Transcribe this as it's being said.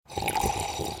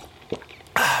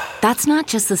That's not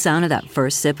just the sound of that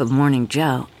first sip of Morning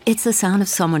Joe. It's the sound of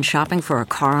someone shopping for a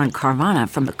car on Carvana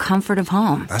from the comfort of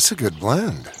home. That's a good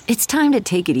blend. It's time to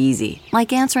take it easy,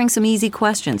 like answering some easy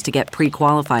questions to get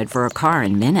pre-qualified for a car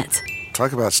in minutes.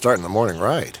 Talk about starting the morning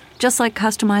right. Just like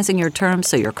customizing your terms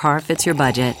so your car fits your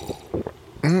budget.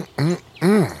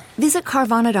 Visit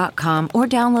Carvana.com or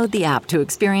download the app to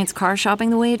experience car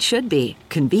shopping the way it should be.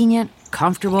 Convenient,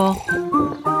 comfortable.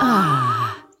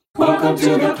 Welcome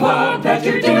to the club that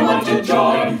you didn't want to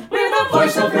join. We're the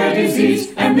voice of rare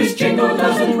disease, and this jingle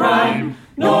doesn't rhyme.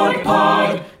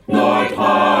 NordPod,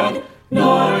 NordPod,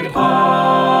 NordPod.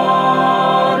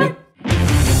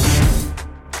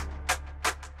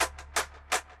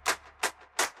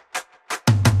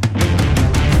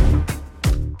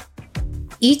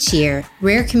 Each year,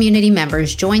 Rare community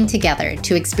members join together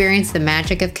to experience the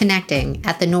magic of connecting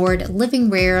at the Nord Living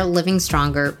Rare, Living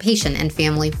Stronger Patient and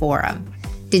Family Forum.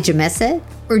 Did you miss it?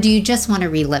 Or do you just want to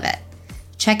relive it?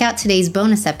 Check out today's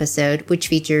bonus episode, which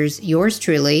features yours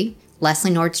truly,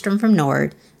 Leslie Nordstrom from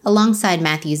Nord, alongside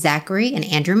Matthew Zachary and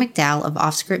Andrew McDowell of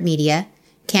Offscript Media,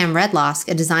 Cam Redlosk,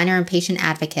 a designer and patient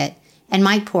advocate, and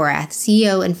Mike Porath,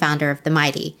 CEO and founder of The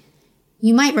Mighty.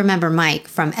 You might remember Mike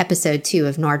from episode 2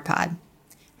 of NordPod.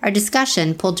 Our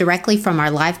discussion pulled directly from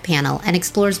our live panel and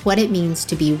explores what it means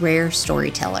to be rare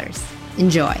storytellers.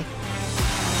 Enjoy.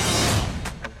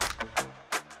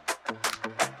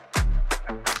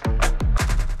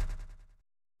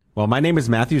 Well, my name is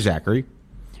Matthew Zachary,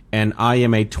 and I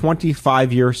am a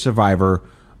 25-year survivor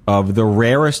of the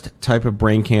rarest type of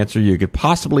brain cancer you could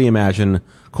possibly imagine,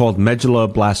 called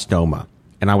medulloblastoma.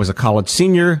 And I was a college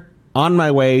senior on my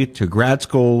way to grad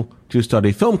school to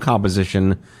study film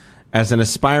composition as an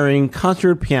aspiring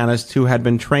concert pianist who had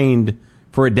been trained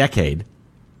for a decade.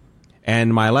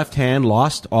 And my left hand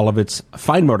lost all of its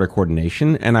fine motor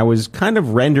coordination, and I was kind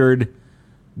of rendered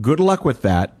good luck with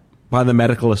that by the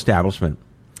medical establishment.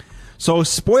 So,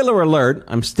 spoiler alert,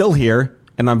 I'm still here,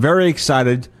 and I'm very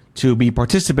excited to be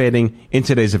participating in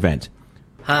today's event.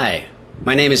 Hi,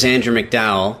 my name is Andrew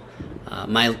McDowell.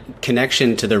 My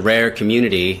connection to the rare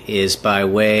community is by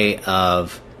way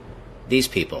of these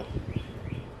people.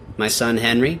 My son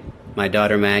Henry, my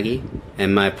daughter Maggie,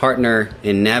 and my partner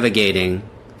in navigating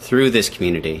through this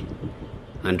community,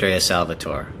 Andrea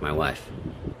Salvatore, my wife.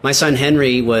 My son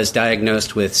Henry was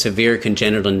diagnosed with severe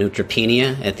congenital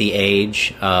neutropenia at the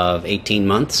age of 18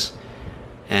 months.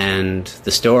 And the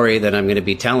story that I'm going to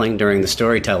be telling during the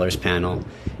Storytellers panel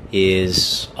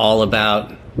is all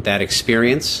about that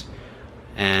experience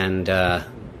and the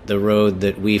road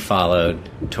that we followed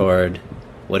toward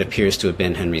what appears to have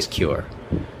been Henry's cure.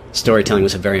 Storytelling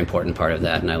was a very important part of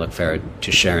that, and I look forward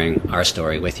to sharing our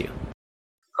story with you.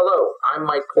 Hello, I'm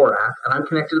Mike Porath, and I'm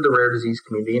connected to the rare disease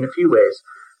community in a few ways.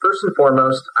 First and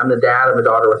foremost, I'm the dad of a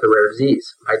daughter with a rare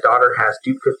disease. My daughter has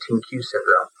Duke 15q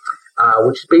syndrome,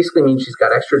 which basically means she's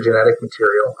got extra genetic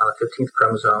material on the 15th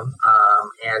chromosome,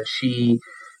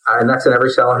 and that's in every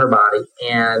cell in her body,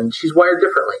 and she's wired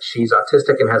differently. She's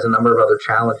autistic and has a number of other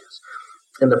challenges.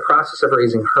 In the process of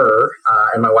raising her,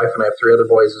 and my wife and I have 3 other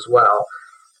boys as well,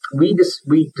 we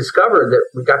discovered that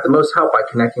we got the most help by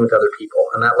connecting with other people,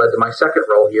 and that led to my second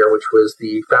role here, which was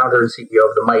the founder and CEO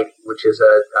of The Mighty, which is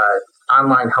a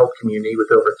online health community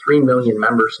with over 3 million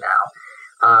members now,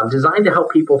 designed to help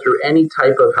people through any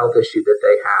type of health issue that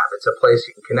they have. It's a place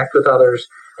you can connect with others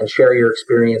and share your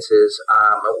experiences.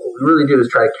 What we really do is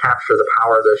try to capture the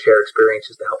power of those shared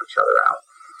experiences to help each other out.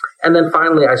 And then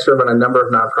finally, I serve on a number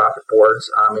of nonprofit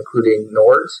boards, including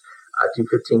NORD's,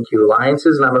 Duke 15q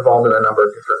Alliances, and I'm involved in a number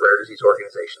of different rare disease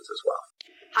organizations as well.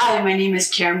 Hi, my name is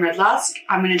Karen Redlosk.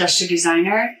 I'm an industrial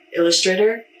designer,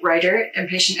 illustrator, writer, and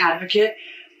patient advocate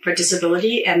for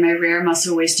disability and my rare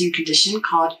muscle wasting condition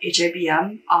called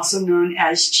HIBM, also known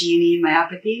as G&E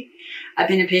myopathy. I've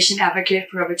been a patient advocate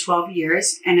for over 12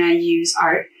 years, and I use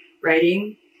art,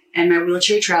 writing, and my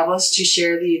wheelchair travels to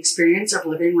share the experience of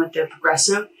living with a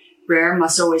progressive, rare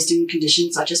muscle wasting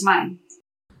condition such as mine.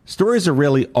 Stories are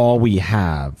really all we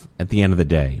have at the end of the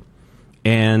day.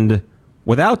 And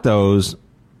without those,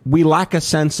 we lack a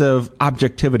sense of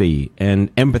objectivity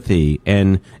and empathy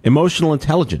and emotional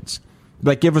intelligence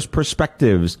that give us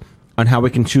perspectives on how we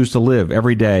can choose to live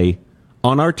every day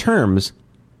on our terms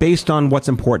based on what's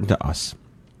important to us.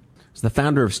 As the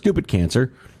founder of Stupid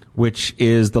Cancer, which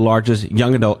is the largest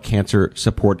young adult cancer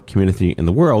support community in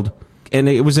the world, and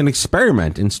it was an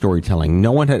experiment in storytelling.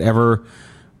 No one had ever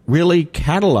really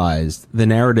catalyzed the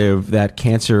narrative that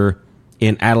cancer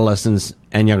in adolescents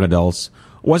and young adults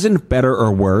wasn't better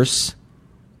or worse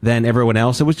than everyone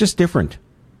else. It was just different.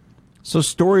 So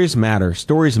stories matter.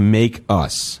 Stories make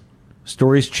us.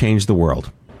 Stories change the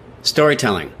world.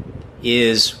 Storytelling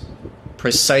is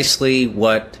precisely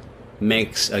what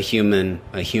makes a human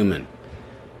a human.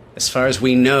 As far as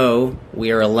we know, we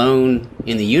are alone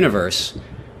in the universe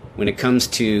when it comes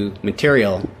to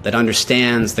material that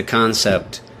understands the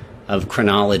concept of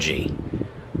chronology,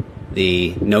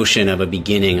 the notion of a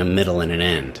beginning, a middle, and an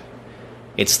end.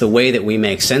 It's the way that we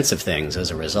make sense of things as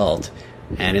a result,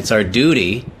 and it's our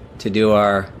duty to do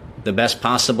the best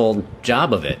possible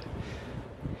job of it.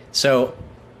 So,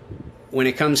 when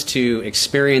it comes to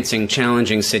experiencing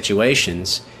challenging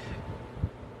situations,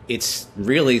 it's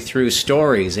really through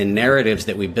stories and narratives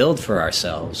that we build for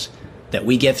ourselves that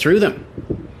we get through them.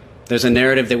 There's a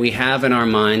narrative that we have in our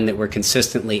mind that we're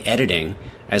consistently editing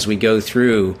as we go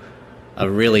through a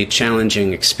really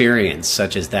challenging experience,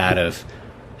 such as that of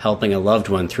helping a loved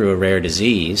one through a rare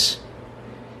disease.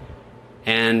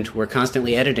 And we're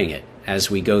constantly editing it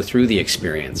as we go through the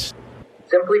experience.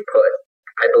 Simply put,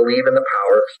 I believe in the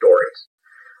power of stories.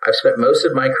 I've spent most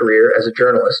of my career as a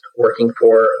journalist working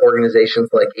for organizations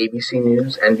like ABC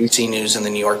News, NBC News, and the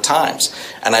New York Times,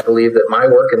 and I believe that my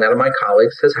work and that of my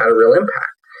colleagues has had a real impact.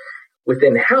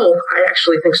 Within health, I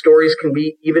actually think stories can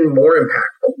be even more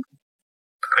impactful.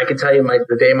 I can tell you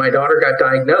the day my daughter got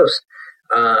diagnosed,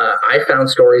 I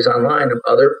found stories online of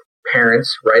other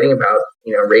parents writing about,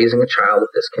 raising a child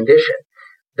with this condition.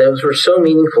 Those were so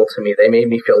meaningful to me. They made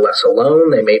me feel less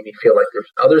alone. They made me feel like there's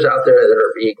others out there that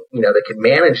are being, that can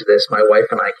manage this. My wife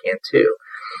and I can too.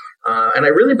 And I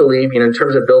really believe, in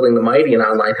terms of building the mighty and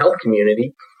online health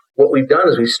community, what we've done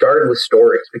is we started with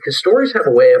stories, because stories have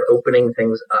a way of opening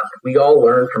things up. We all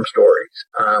learn from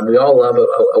stories. We all love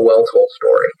a well-told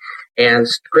story. And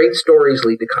great stories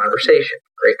lead to conversation.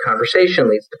 Great conversation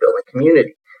leads to building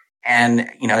community. And,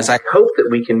 as I hope that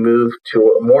we can move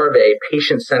to more of a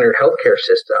patient-centered healthcare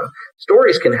system,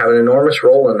 stories can have an enormous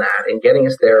role in that, in getting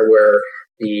us there where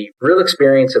the real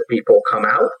experience of people come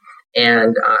out.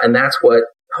 And that's what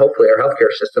hopefully our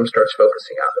healthcare system starts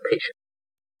focusing on, the patient.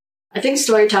 I think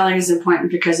storytelling is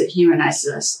important because it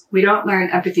humanizes us. We don't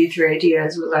learn empathy through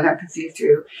ideas. We learn empathy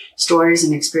through stories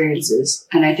and experiences.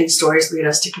 And I think stories lead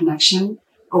us to connection,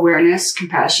 awareness,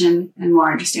 compassion, and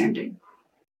more understanding.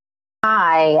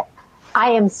 Hi, I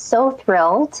am so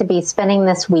thrilled to be spending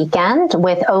this weekend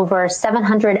with over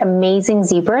 700 amazing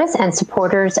zebras and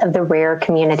supporters of the rare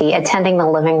community attending the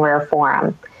Living Rare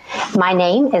Forum. My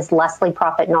name is Leslie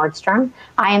Prophet Nordstrom.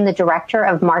 I am the Director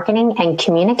of Marketing and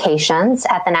Communications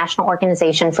at the National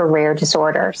Organization for Rare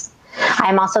Disorders. I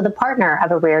am also the partner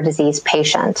of a rare disease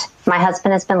patient. My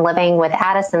husband has been living with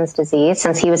Addison's disease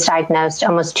since he was diagnosed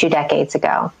almost 2 decades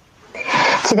ago.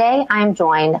 Today, I'm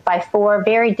joined by 4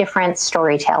 very different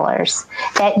storytellers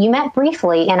that you met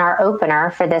briefly in our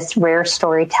opener for this Rare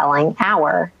Storytelling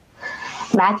Hour.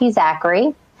 Matthew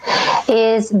Zachary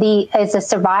is a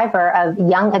survivor of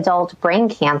young adult brain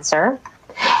cancer,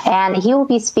 and he will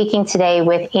be speaking today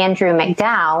with Andrew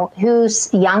McDowell,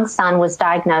 whose young son was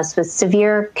diagnosed with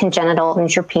severe congenital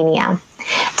neutropenia.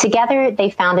 Together, they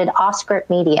founded Offscript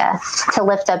Media to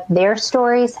lift up their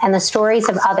stories and the stories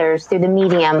of others through the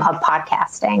medium of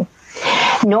podcasting.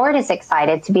 Nord is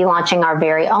excited to be launching our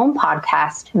very own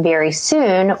podcast very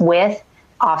soon with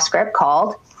Offscript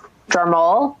called,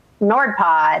 drumroll,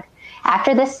 NordPod.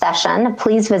 After this session,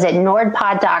 please visit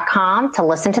nordpod.com to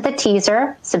listen to the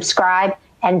teaser, subscribe,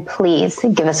 and please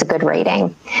give us a good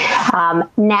rating.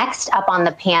 Next up on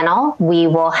the panel, we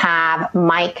will have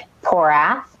Mike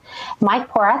Porath. Mike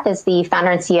Porath is the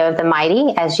founder and CEO of The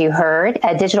Mighty, as you heard,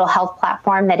 a digital health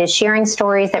platform that is sharing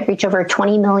stories that reach over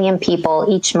 20 million people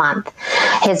each month.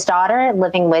 His daughter,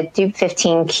 living with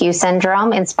Dup15q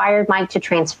syndrome, inspired Mike to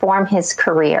transform his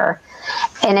career.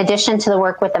 In addition to the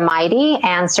work with The Mighty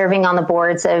and serving on the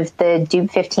boards of the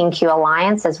Dup15q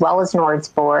Alliance as well as Nord's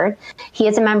board, he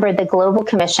is a member of the Global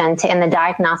Commission to End the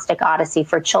Diagnostic Odyssey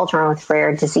for Children with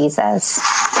Rare Diseases.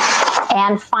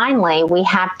 And finally, we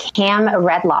have Cam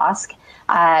Redlosk.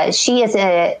 She is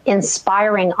an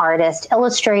inspiring artist,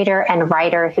 illustrator, and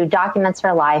writer who documents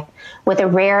her life with a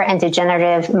rare and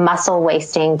degenerative muscle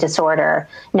wasting disorder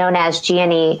known as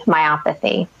GNE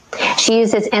myopathy. She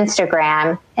uses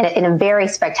Instagram in a very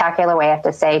spectacular way, I have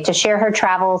to say, to share her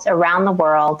travels around the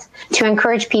world, to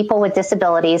encourage people with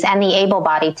disabilities and the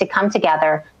able-bodied to come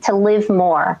together to live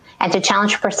more and to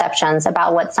challenge perceptions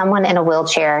about what someone in a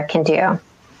wheelchair can do.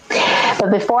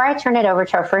 But before I turn it over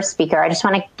to our first speaker, I just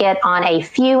want to get on a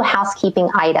few housekeeping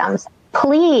items.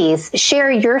 Please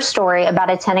share your story about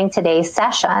attending today's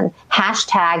session.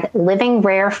 Hashtag Living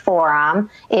Rare Forum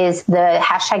is the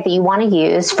hashtag that you want to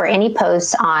use for any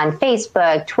posts on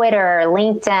Facebook, Twitter,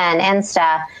 LinkedIn,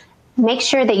 Insta. Make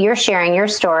sure that you're sharing your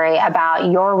story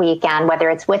about your weekend, whether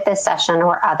it's with this session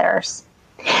or others.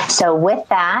 So with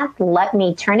that, let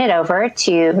me turn it over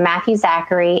to Matthew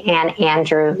Zachary and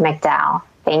Andrew McDowell.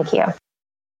 Thank you.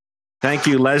 Thank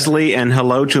you, Leslie, and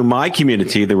hello to my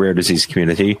community, the rare disease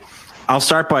community. I'll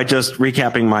start by just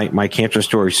recapping my cancer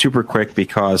story super quick,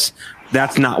 because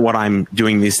that's not what I'm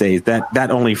doing these days.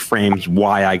 That only frames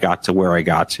why I got to where I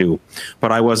got to.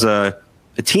 But I was a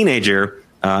teenager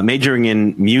majoring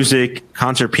in music,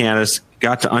 concert pianist,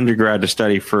 got to undergrad to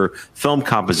study for film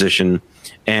composition.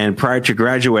 And prior to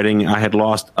graduating, I had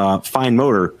lost fine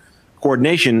motor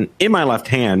coordination in my left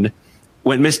hand,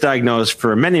 went misdiagnosed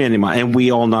for many months. And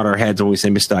we all nod our heads when we say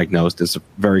misdiagnosed. It's a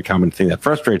very common thing that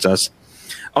frustrates us.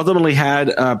 Ultimately had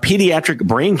pediatric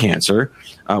brain cancer,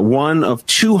 one of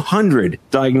 200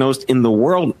 diagnosed in the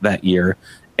world that year.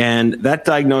 And that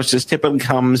diagnosis typically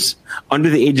comes under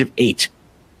the age of 8.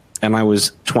 And I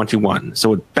was 21.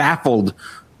 So it baffled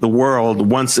the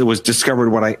world once it was discovered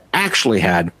what I actually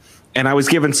had. And I was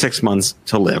given 6 months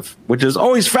to live, which is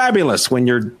always fabulous when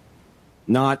you're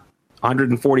not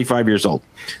 145 years old.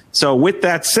 So with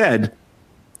that said,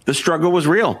 the struggle was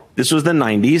real. This was the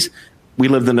 90s. We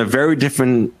lived in a very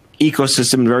different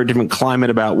ecosystem, very different climate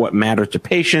about what mattered to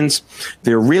patients.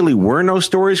 There really were no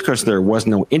stories because there was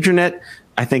no internet.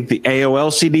 I think the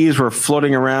AOL CDs were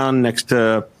floating around next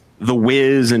to The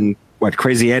Wiz and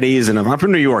Crazy Eddie's. And I'm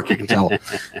from New York, you can tell.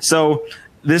 So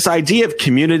this idea of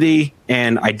community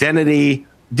and identity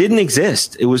didn't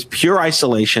exist. It was pure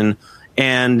isolation.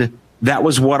 And that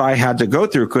was what I had to go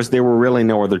through because there were really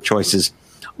no other choices.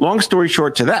 Long story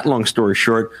short,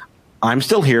 I'm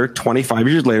still here 25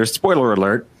 years later, spoiler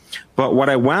alert. But what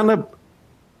I wound up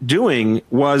doing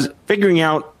was figuring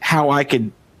out how I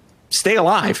could stay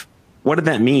alive. What did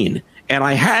that mean? And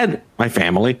I had my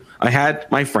family, I had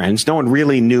my friends. No one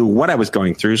really knew what I was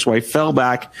going through. So I fell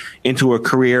back into a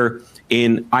career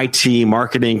in IT,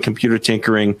 marketing, computer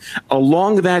tinkering.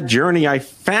 Along that journey, I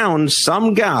found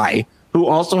some guy who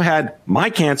also had my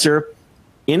cancer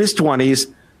in his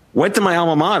 20s, went to my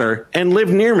alma mater, and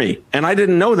lived near me. And I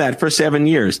didn't know that for 7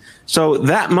 years. So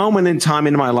that moment in time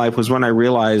in my life was when I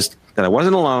realized that I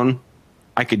wasn't alone.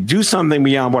 I could do something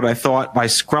beyond what I thought by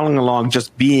scrolling along,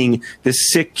 just being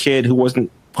this sick kid who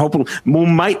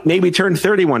might maybe turn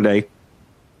 30 one day.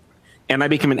 And I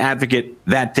became an advocate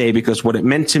that day because what it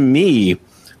meant to me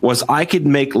was I could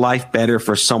make life better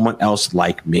for someone else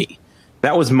like me.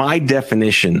 That was my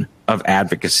definition of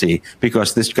advocacy,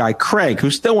 because this guy, Craig,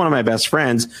 who's still one of my best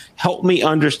friends, helped me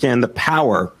understand the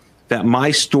power that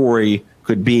my story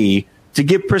could be to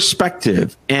give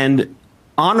perspective and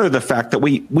honor the fact that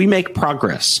we make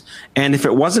progress. And if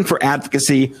it wasn't for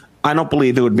advocacy, I don't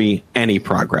believe there would be any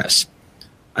progress.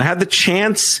 I had the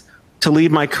chance to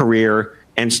leave my career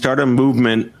and start a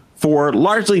movement for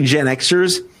largely Gen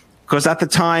Xers, because at the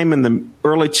time in the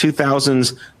early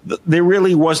 2000s, there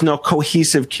really was no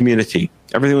cohesive community.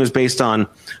 Everything was based on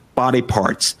body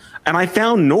parts. And I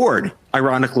found Nord,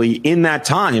 ironically, in that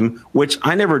time, which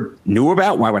I never knew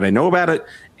about. Why would I know about it?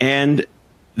 And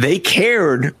they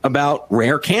cared about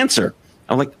rare cancer.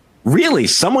 I'm like, really?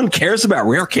 Someone cares about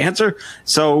rare cancer?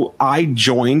 So I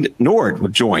joined Nord,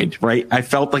 right? I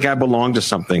felt like I belonged to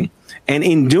something. And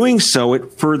in doing so,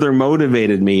 it further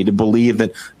motivated me to believe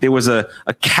that there was a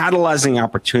catalyzing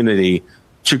opportunity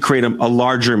to create a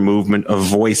larger movement of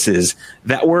voices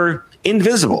that were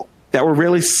invisible, that were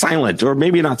really silent, or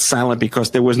maybe not silent because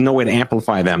there was no way to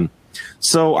amplify them.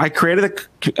 So I created a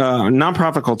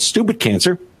nonprofit called Stupid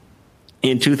Cancer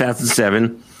in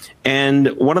 2007.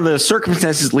 And one of the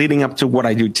circumstances leading up to what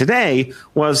I do today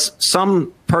was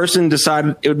some person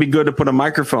decided it would be good to put a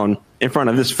microphone in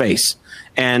front of this face.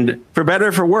 And for better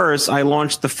or for worse, I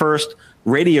launched the first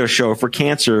radio show for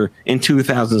cancer in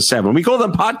 2007. We call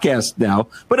them podcasts now,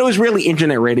 but it was really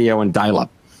internet radio and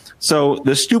dial-up. So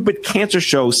the Stupid Cancer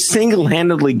Show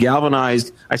single-handedly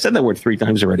galvanized, I said that word 3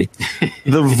 times already,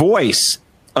 the voice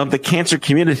of the cancer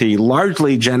community,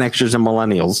 largely Gen Xers and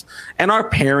millennials, and our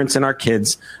parents and our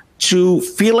kids, to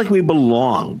feel like we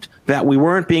belonged, that we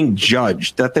weren't being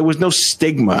judged, that there was no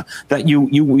stigma, that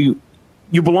you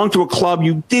belonged to a club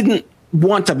you didn't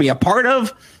want to be a part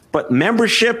of, but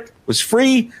membership was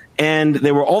free, and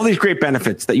there were all these great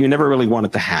benefits that you never really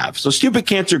wanted to have. So Stupid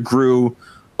Cancer grew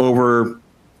over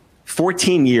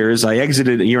 14 years. I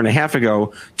exited a year and a half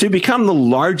ago to become the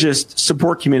largest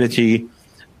support community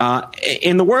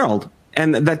in the world.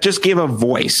 And that just gave a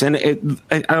voice. And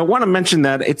I want to mention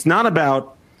that it's not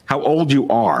about how old you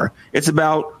are. It's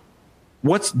about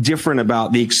what's different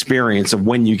about the experience of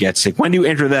when you get sick. When you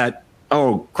enter that,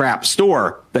 oh, crap,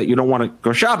 store that you don't want to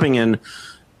go shopping in,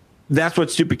 that's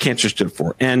what Stupid Cancer stood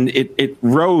for. And it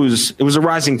rose. It was a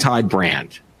rising tide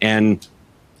brand. And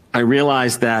I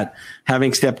realized that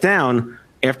having stepped down,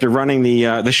 after running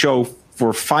the show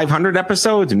for 500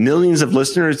 episodes, millions of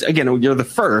listeners. Again, you're the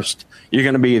first. You're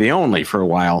going to be the only for a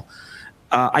while.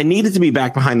 I needed to be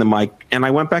back behind the mic, and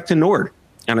I went back to Nord.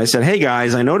 And I said, hey,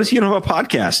 guys, I noticed you don't have a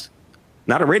podcast.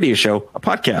 Not a radio show, a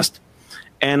podcast.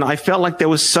 And I felt like there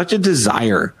was such a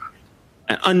desire,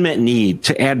 an unmet need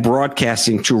to add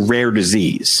broadcasting to rare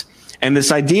disease. And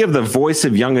this idea of the voice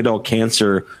of young adult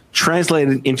cancer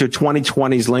translated into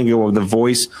 2020's lingo of the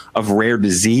voice of rare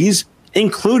disease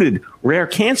included rare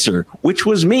cancer, which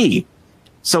was me.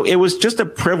 So it was just a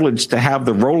privilege to have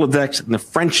the Rolodex and the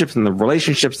friendships and the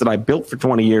relationships that I built for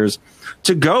 20 years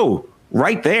to go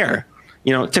right there,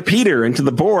 to Peter and to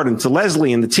the board and to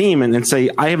Leslie and the team and say,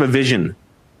 I have a vision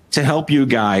to help you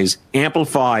guys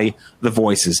amplify the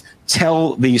voices,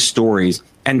 tell these stories,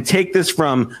 and take this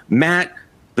from Matt,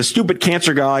 the stupid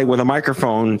cancer guy with a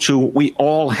microphone, to we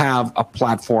all have a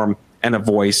platform and a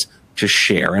voice to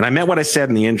share. And I meant what I said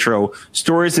in the intro.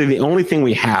 Stories are the only thing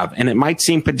we have. And it might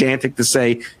seem pedantic to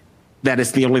say that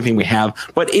it's the only thing we have,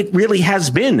 but it really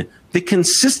has been the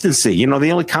consistency.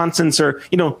 The only constants are,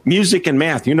 music and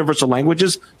math, universal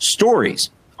languages. Stories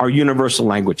are universal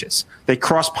languages. They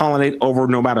cross-pollinate over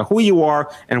no matter who you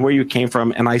are and where you came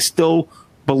from. And I still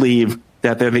believe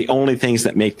that they're the only things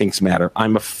that make things matter.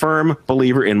 I'm a firm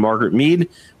believer in Margaret Mead,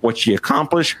 what she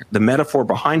accomplished, the metaphor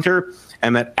behind her,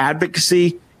 and that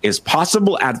advocacy is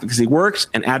possible, advocacy works,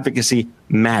 and advocacy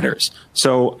matters.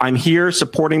 So I'm here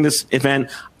supporting this event,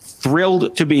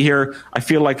 thrilled to be here. I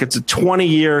feel like it's a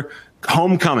 20-year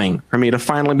homecoming for me to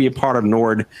finally be a part of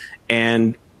NORD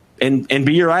and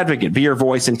be your advocate, be your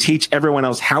voice, and teach everyone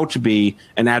else how to be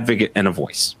an advocate and a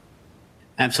voice.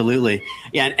 Absolutely.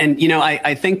 Yeah. And,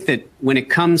 I think that when it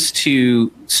comes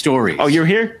to stories. Oh, you're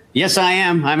here? Yes, I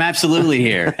am. I'm absolutely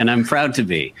here. And I'm proud to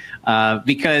be.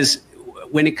 Because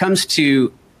when it comes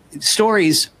to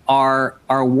stories are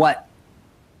what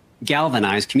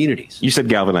galvanize communities. You said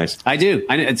galvanize. I do.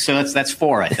 So that's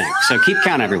 4, I think. So keep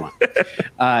count, everyone.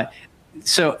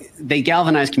 So they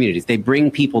galvanize communities. They bring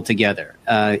people together.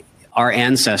 Our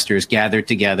ancestors gathered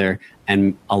together,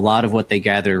 and a lot of what they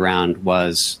gathered around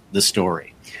was the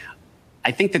story.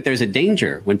 I think that there's a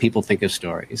danger when people think of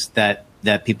stories that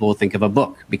people will think of a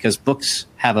book, because books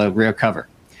have a rare cover.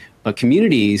 But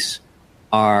communities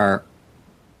are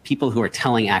people who are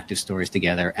telling active stories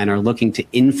together and are looking to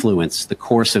influence the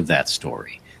course of that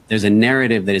story. There's a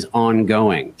narrative that is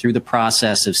ongoing through the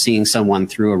process of seeing someone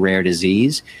through a rare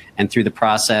disease and through the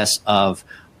process of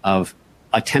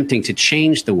attempting to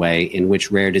change the way in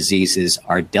which rare diseases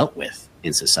are dealt with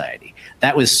in society.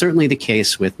 That was certainly the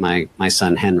case with my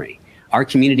son, Henry. Our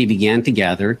community began to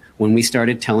gather when we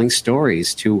started telling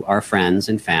stories to our friends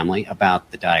and family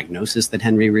about the diagnosis that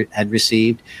Henry had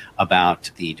received, about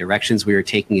the directions we were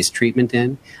taking his treatment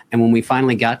in. And when we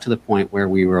finally got to the point where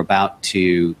we were about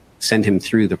to send him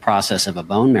through the process of a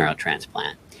bone marrow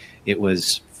transplant, it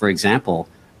was, for example,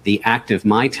 the act of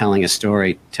my telling a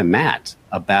story to Matt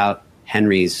about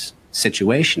Henry's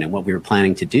situation and what we were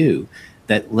planning to do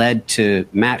that led to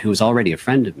Matt, who was already a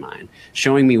friend of mine,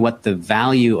 showing me what the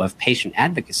value of patient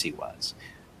advocacy was.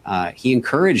 He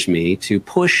encouraged me to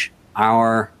push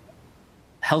our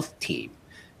health team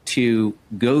to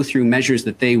go through measures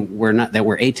that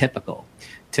were atypical,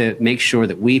 to make sure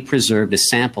that we preserved a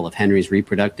sample of Henry's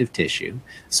reproductive tissue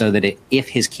so that if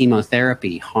his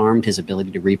chemotherapy harmed his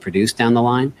ability to reproduce down the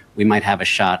line, we might have a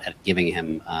shot at giving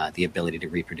him the ability to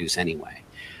reproduce anyway.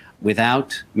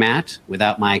 Without Matt,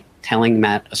 without my telling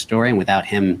Matt a story, and without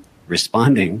him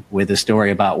responding with a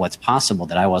story about what's possible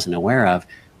that I wasn't aware of,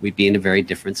 we'd be in a very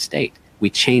different state.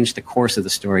 We changed the course of the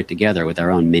story together with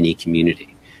our own mini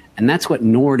community. And that's what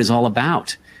NORD is all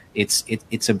about.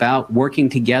 It's about working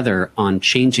together on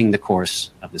changing the course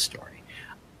of the story.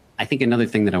 I think another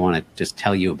thing that I want to just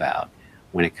tell you about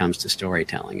when it comes to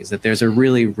storytelling is that there's a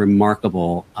really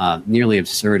remarkable, nearly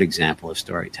absurd example of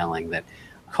storytelling that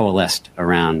coalesced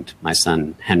around my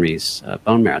son Henry's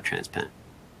bone marrow transplant.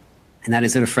 And that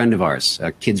is that a friend of ours,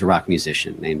 a kids rock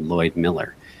musician named Lloyd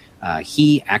Miller,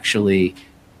 he actually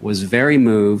was very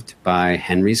moved by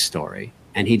Henry's story,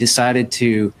 and he decided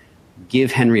to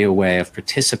give Henry a way of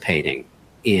participating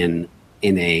in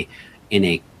a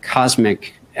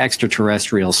cosmic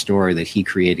extraterrestrial story that he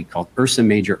created called Ursa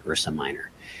Major, Ursa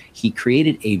Minor. He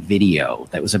created a video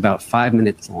that was about 5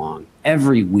 minutes long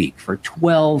every week for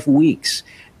 12 weeks.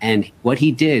 And what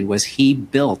he did was he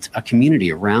built a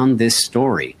community around this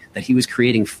story that he was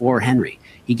creating for Henry.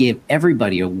 He gave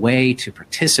everybody a way to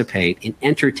participate in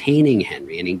entertaining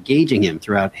Henry and engaging him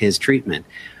throughout his treatment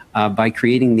by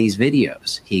creating these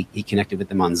videos. He connected with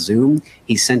them on Zoom.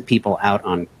 He sent people out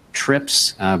on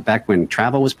trips back when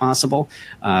travel was possible.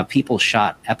 People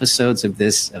shot episodes of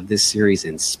this series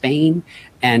in Spain,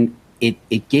 and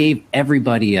it gave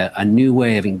everybody a new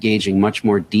way of engaging much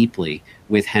more deeply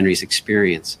with Henry's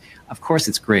experience. Of course,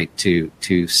 it's great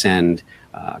to send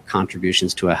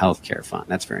contributions to a healthcare fund.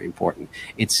 That's very important.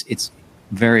 It's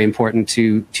very important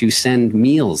to send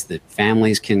meals that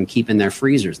families can keep in their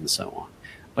freezers and so on.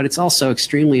 But it's also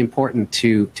extremely important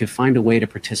to find a way to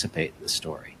participate in the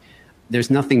story.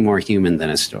 There's nothing more human than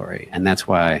a story, and that's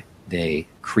why they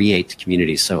create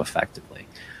communities so effectively.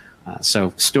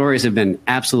 So stories have been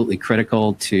absolutely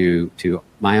critical to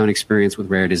my own experience with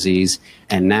rare disease,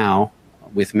 and now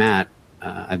with Matt,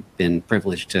 I've been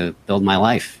privileged to build my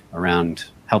life around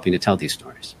helping to tell these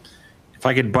stories. If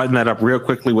I could button that up real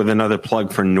quickly with another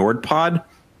plug for NordPod,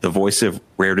 the voice of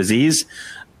rare disease.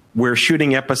 We're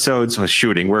shooting episodes,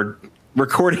 we're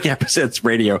recording episodes,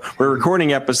 radio. We're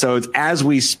recording episodes as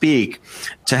we speak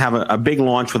to have a big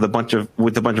launch with a bunch of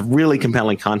really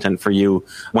compelling content for you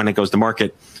when it goes to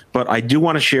market. But I do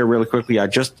want to share really quickly, I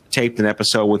just taped an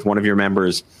episode with one of your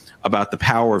members about the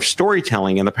power of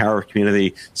storytelling and the power of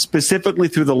community, specifically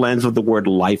through the lens of the word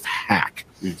life hack.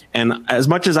 And as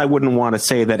much as I wouldn't want to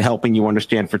say that helping you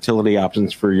understand fertility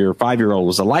options for your 5-year-old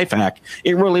was a life hack,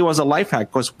 it really was a life hack,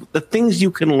 because the things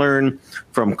you can learn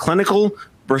from clinical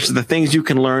versus the things you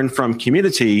can learn from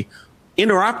community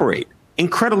interoperate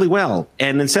incredibly well.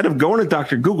 And instead of going to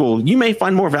Dr. Google, you may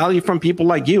find more value from people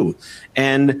like you.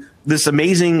 And this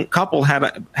amazing couple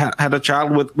had a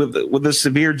child with a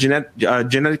severe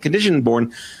genetic condition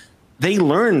born. They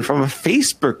learned from a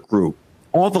Facebook group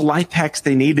all the life hacks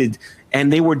they needed,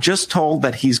 and they were just told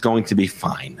that he's going to be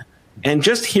fine. And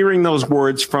just hearing those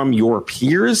words from your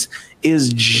peers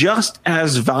is just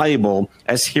as valuable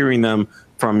as hearing them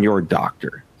from your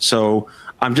doctor. So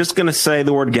I'm just going to say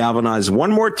the word galvanize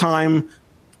one more time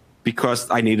because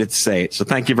I needed to say it. So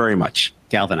thank you very much.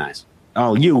 Galvanize.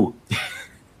 Oh, you.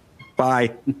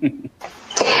 Bye.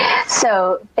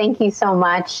 So thank you so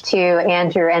much to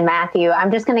Andrew and Matthew.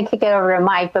 I'm just going to kick it over to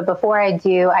Mike. But before I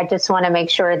do, I just want to make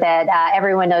sure that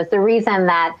everyone knows the reason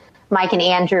that Mike and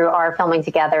Andrew are filming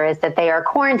together is that they are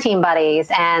quarantine buddies.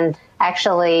 And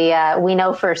actually, we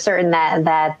know for certain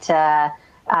that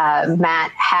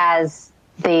Matt has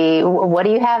what do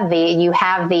you have? You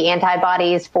have the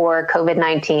antibodies for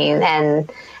COVID-19.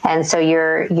 And so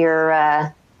you're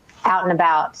out and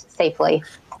about safely.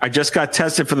 I just got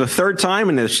tested for the 3rd time,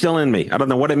 and they're still in me. I don't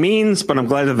know what it means, but I'm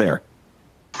glad they're there.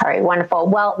 All right, wonderful.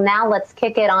 Well, now let's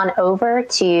kick it on over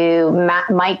to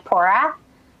Mike Porath.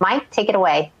 Mike, take it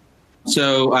away.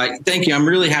 So thank you. I'm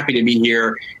really happy to be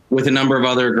here with a number of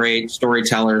other great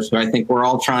storytellers who I think we're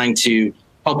all trying to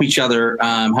help each other,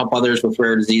 help others with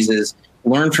rare diseases,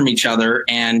 learn from each other,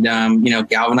 and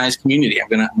galvanize community. I'm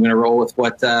gonna roll with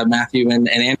what Matthew and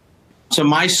Andrew. So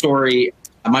my story.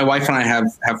 My wife and I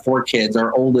have 4 kids.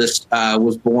 Our oldest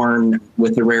was born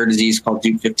with a rare disease called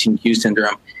Duke 15q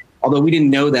syndrome. Although we didn't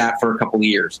know that for a couple of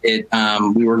years.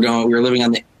 We were living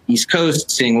on the East Coast,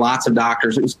 seeing lots of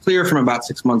doctors. It was clear from about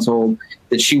 6 months old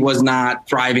that she was not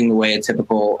thriving the way a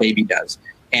typical baby does.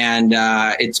 And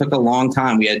it took a long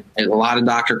time. We had a lot of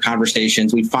doctor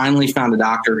conversations. We finally found a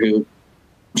doctor who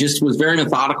just was very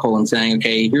methodical in saying,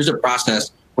 okay, here's a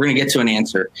process. We're going to get to an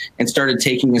answer, and started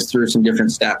taking us through some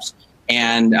different steps.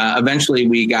 And eventually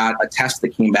we got a test that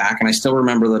came back. And I still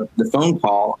remember the phone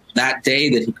call that day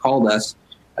that he called us.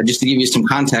 Just to give you some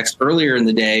context, earlier in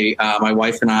the day, my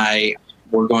wife and I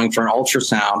were going for an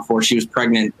ultrasound for she was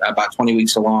pregnant about 20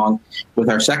 weeks along with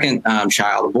our second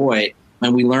child, a boy.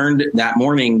 And we learned that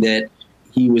morning that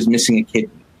he was missing a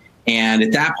kidney. And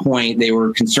at that point, they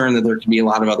were concerned that there could be a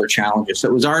lot of other challenges.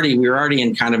 So we were already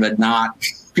in kind of a not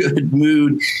good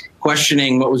mood,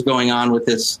 questioning what was going on with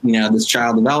this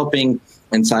child developing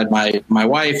inside my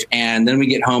wife. And then we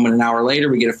get home, and an hour later,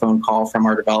 we get a phone call from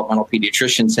our developmental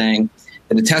pediatrician saying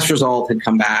that a test result had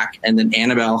come back, and that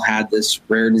Annabelle had this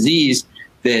rare disease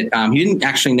that he didn't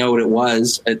actually know what it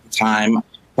was at the time,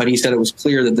 but he said it was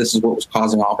clear that this is what was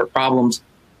causing all of her problems.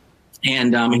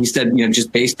 And he said,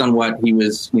 just based on what he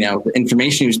was, the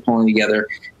information he was pulling together,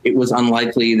 it was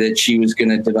unlikely that she was going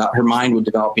to develop, her mind would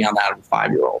develop beyond that of a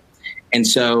 5-year-old. And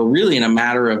so really in a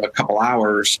matter of a couple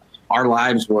hours, our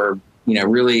lives were,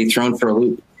 really thrown for a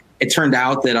loop. It turned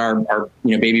out that our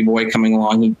baby boy coming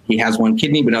along, he has 1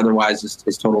 kidney, but otherwise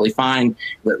is totally fine.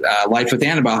 Life with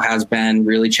Annabelle has been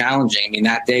really challenging. I mean,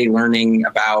 that day learning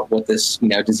about what this,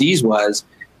 disease was,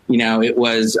 it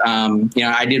was,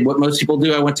 I did what most people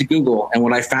do. I went to Google, and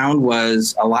what I found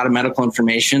was a lot of medical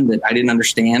information that I didn't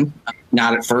understand,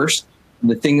 not at first.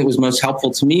 The thing that was most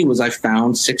helpful to me was I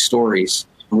found 6 stories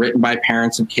written by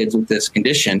parents of kids with this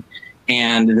condition.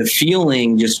 And the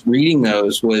feeling just reading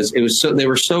those they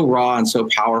were so raw and so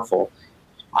powerful.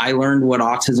 I learned what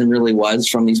autism really was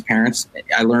from these parents.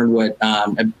 I learned what,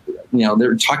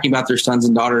 they're talking about their sons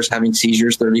and daughters having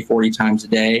seizures 30, 40 times a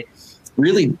day.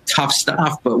 Really tough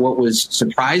stuff. But what was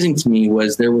surprising to me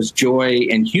was there was joy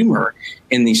and humor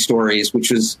in these stories, which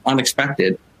was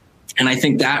unexpected. And I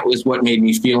think that was what made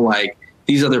me feel like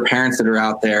these other parents that are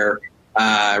out there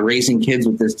raising kids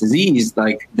with this disease,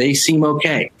 like they seem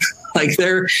okay. Like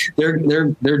they're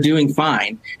doing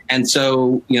fine. And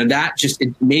so, that just,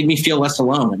 it made me feel less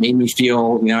alone. It made me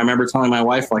feel, I remember telling my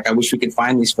wife, like, I wish we could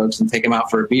find these folks and take them out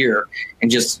for a beer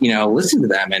and just, listen to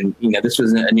them. And, this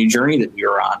was a new journey that we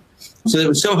were on. So it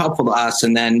was so helpful to us.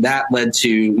 And then that led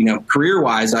to, career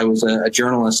wise, I was a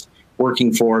journalist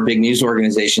working for big news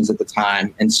organizations at the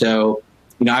time. And so,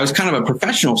 I was kind of a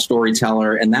professional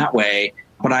storyteller in that way,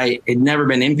 but I had never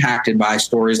been impacted by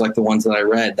stories like the ones that I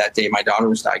read that day my daughter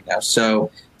was diagnosed. So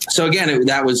again,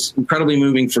 that was incredibly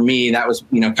moving for me. That was,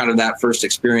 kind of that first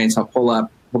experience. I'll pull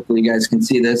up, hopefully you guys can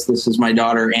see this. This is my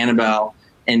daughter, Annabelle,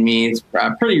 and me. It's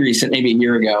pretty recent, maybe a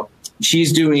year ago.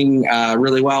 She's doing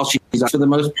really well. She's, for the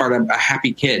most part, a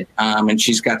happy kid. And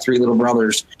she's got 3 little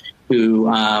brothers who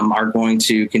are going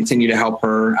to continue to help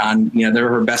her on, they're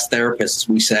her best therapists,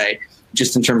 we say,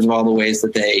 just in terms of all the ways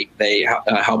that they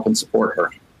help and support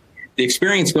her. The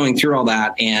experience going through all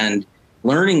that and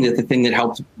learning that the thing that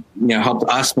helped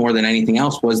us more than anything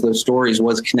else was those stories,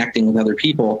 was connecting with other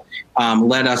people,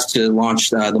 led us to launch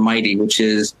the Mighty, which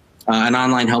is an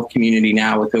online health community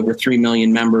now with over 3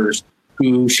 million members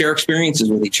who share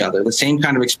experiences with each other, the same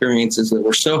kind of experiences that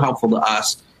were so helpful to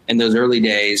us in those early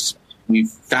days. We've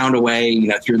found a way,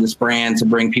 through this brand to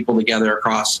bring people together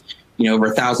across, over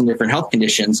 1,000 different health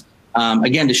conditions.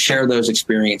 Again, to share those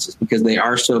experiences because they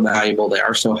are so valuable, they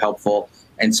are so helpful.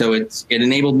 And so it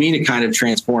enabled me to kind of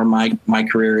transform my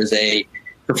career as a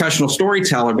professional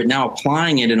storyteller, but now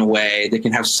applying it in a way that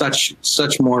can have such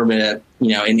more of an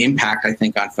impact, I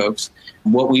think, on folks.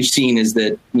 What we've seen is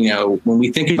that, when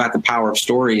we think about the power of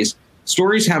stories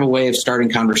have a way of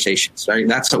starting conversations, right?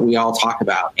 That's what we all talk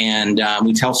about. And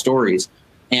we tell stories.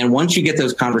 And once you get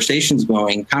those conversations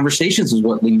going, conversations is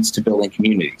what leads to building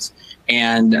communities.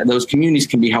 And those communities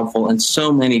can be helpful in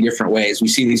so many different ways. We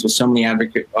see these with so many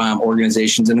advocate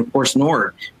organizations. And of course,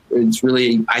 NORD, it's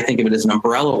really, I think of it as an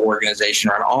umbrella organization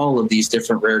around all of these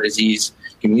different rare disease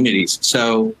communities.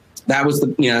 So that was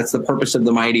that's the purpose of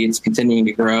the Mighty. It's continuing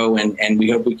to grow, and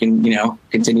we hope we can,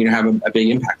 continue to have a big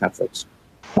impact on folks.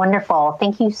 Wonderful.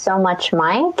 Thank you so much,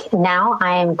 Mike. Now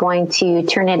I am going to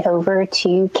turn it over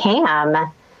to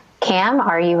Cam. Cam,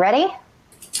 are you ready?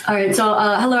 All right, so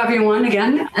hello everyone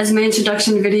again. As my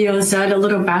introduction video said, a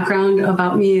little background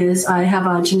about me is I have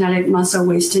a genetic muscle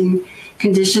wasting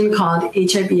condition called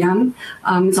HIBM.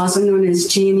 It's also known as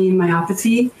G&E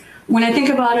myopathy. When I think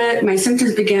about it, my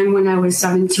symptoms began when I was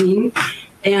 17,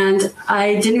 and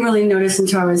I didn't really notice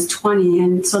until I was 20.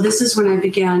 And so this is when I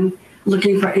began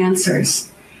looking for answers.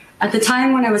 At the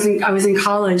time when I was in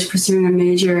college pursuing a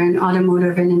major in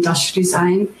automotive and industrial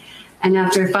design. And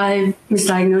after 5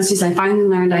 misdiagnoses, I finally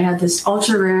learned I had this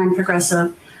ultra rare and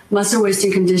progressive muscle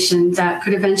wasting condition that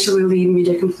could eventually lead me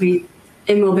to complete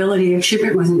immobility if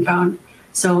treatment wasn't found.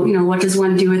 So, what does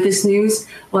one do with this news?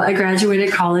 Well, I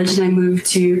graduated college and I moved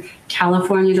to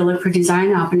California to look for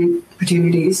design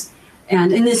opportunities.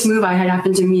 And in this move, I had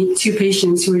happened to meet 2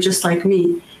 patients who were just like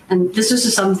me. And this was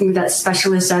just something that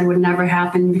specialists said would never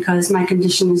happen because my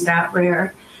condition is that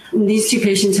rare. And these 2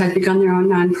 patients had begun their own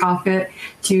nonprofit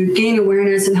to gain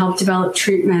awareness and help develop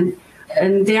treatment.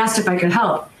 And they asked if I could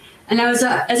help. And as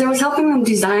I was helping them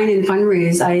design and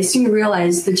fundraise, I soon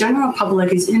realized the general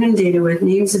public is inundated with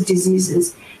names of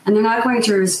diseases, and they're not going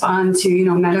to respond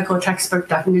to, medical textbook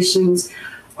definitions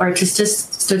or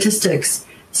statistics.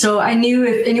 So I knew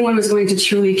if anyone was going to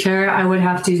truly care, I would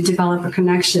have to develop a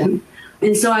connection.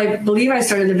 And so I believe I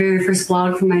started the very first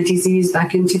blog for my disease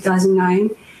back in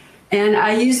 2009. And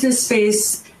I used this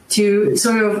space to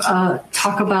sort of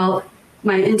talk about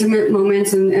my intimate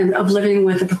moments and of living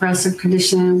with a progressive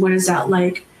condition. What is that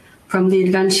like? From the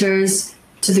adventures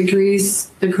to the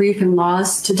grief and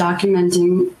loss, to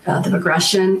documenting the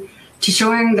progression, to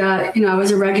showing that, I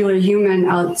was a regular human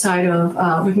outside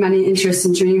of with many interests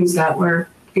and dreams that were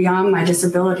beyond my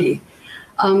disability.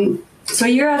 So a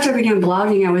year after I began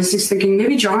blogging, I was just thinking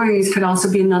maybe drawings could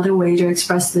also be another way to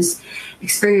express this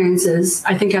experiences.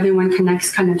 I think everyone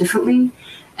connects kind of differently.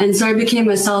 And so I became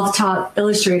a self-taught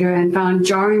illustrator and found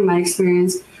drawing my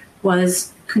experience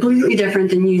was completely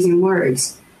different than using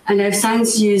words. And I've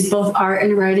since used both art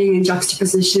and writing in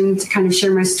juxtaposition to kind of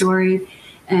share my story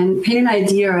and paint an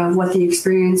idea of what the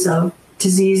experience of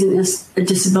disease and a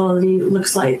disability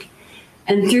looks like.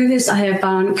 And through this, I have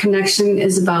found connection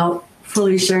is about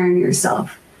fully sharing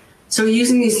yourself. So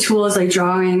using these tools like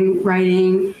drawing,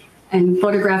 writing, and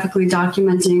photographically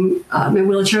documenting my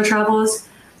wheelchair travels,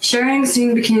 sharing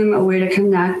soon became a way to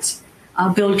connect,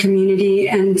 build community,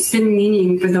 and spin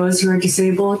meaning for those who are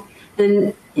disabled,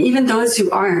 and even those who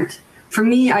aren't. For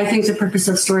me, I think the purpose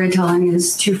of storytelling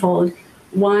is twofold.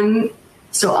 One,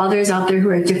 so others out there who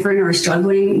are different or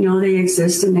struggling know they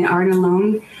exist and they aren't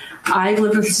alone. I've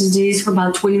lived with this disease for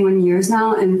about 21 years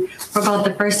now, and for about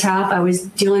the first half, I was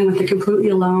dealing with it completely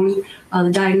alone, the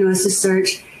diagnosis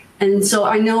search. And so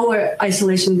I know what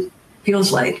isolation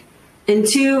feels like. And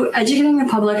two, educating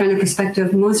the public on a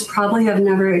perspective most probably have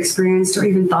never experienced or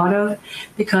even thought of,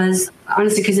 because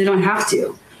they don't have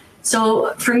to.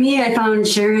 So for me, I found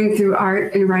sharing through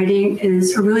art and writing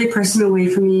is a really personal way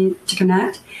for me to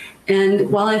connect.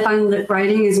 And while I find that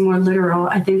writing is more literal,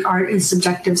 I think art is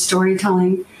subjective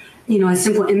storytelling. A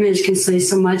simple image can say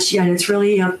so much, yet it's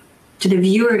really up to the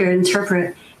viewer to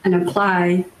interpret and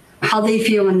apply how they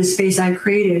feel in the space I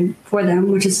created for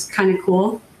them, which is kind of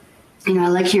cool. I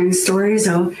like hearing stories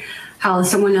of how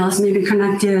someone else may be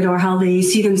connected or how they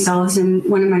see themselves in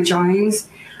one of my drawings.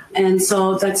 And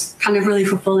so that's kind of really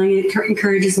fulfilling. It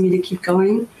encourages me to keep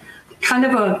going. Kind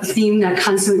of a theme that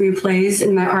constantly replays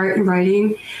in my art and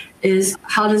writing is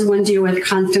how does one deal with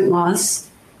constant loss?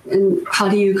 And how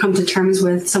do you come to terms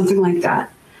with something like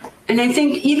that? And I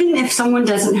think even if someone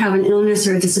doesn't have an illness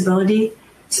or a disability,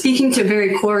 speaking to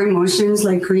very core emotions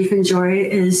like grief and joy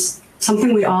is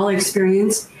something we all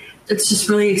experience. It's just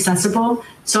really accessible.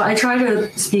 So I try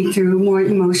to speak through more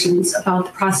emotions about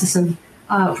the process of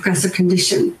progressive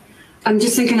condition. I'm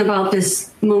just thinking about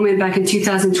this moment back in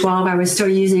 2012. I was still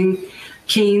using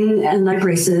cane and leg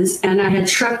braces, and I had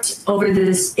tripped over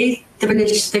this 1/8 of an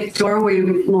inch thick doorway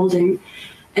molding.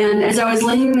 And as I was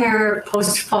laying there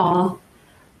post-fall,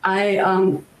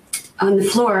 on the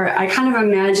floor, I kind of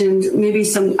imagined maybe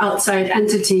some outside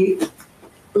entity,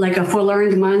 like a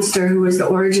forlorn monster who was the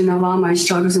origin of all my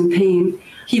struggles and pain.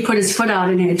 He put his foot out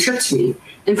and it tripped me.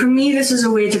 And for me, this was a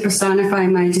way to personify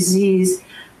my disease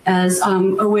as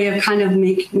a way of kind of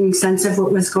making sense of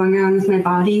what was going on with my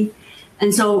body.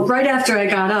 And so right after I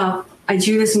got up, I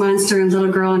drew this monster and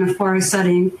little girl in a forest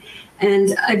setting.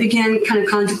 And I began kind of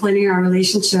contemplating our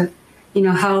relationship,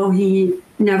 how he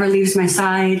never leaves my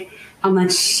side, how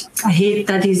much I hate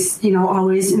that he's,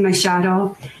 always in my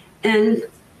shadow. And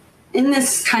in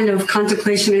this kind of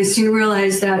contemplation, I soon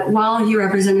realized that while he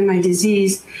represented my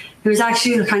disease, he was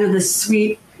actually kind of this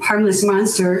sweet, harmless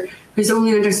monster whose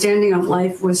only understanding of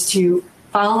life was to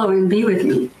follow and be with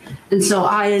me. And so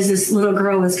I, as this little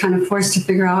girl, was kind of forced to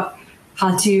figure out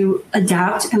how to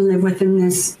adapt and live within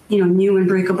this, new and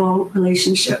breakable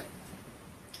relationship.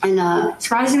 And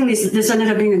surprisingly, this ended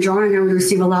up being a drawing I would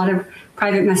receive a lot of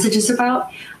private messages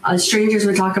about. Strangers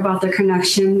would talk about their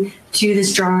connection to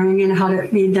this drawing and how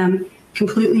it made them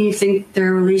completely think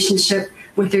their relationship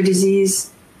with their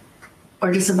disease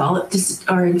or disability.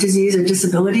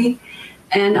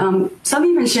 And some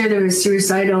even shared they were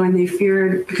suicidal, and they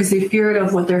feared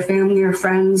of what their family or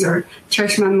friends or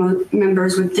church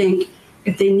members would think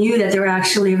if they knew that they were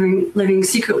actually living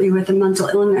secretly with a mental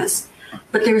illness.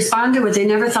 But they responded with they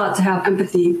never thought to have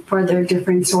empathy for their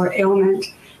difference or ailment.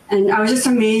 And I was just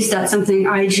amazed that something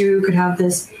I drew could have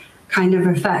this kind of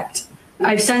effect.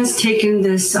 I've since taken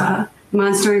this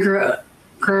monster and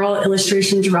girl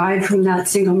illustration derived from that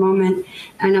single moment,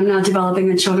 and I'm now developing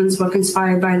a children's book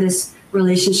inspired by this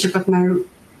relationship with my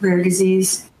rare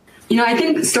disease. I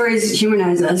think stories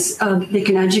humanize us. They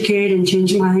can educate and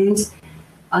change minds.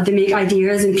 They make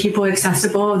ideas and people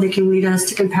accessible. They can lead us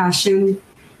to compassion,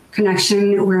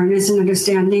 connection, awareness, and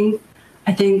understanding.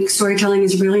 I think storytelling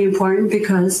is really important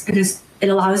because it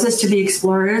allows us to be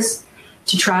explorers,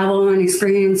 to travel and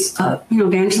experience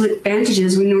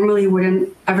advantages we normally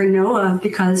wouldn't ever know of,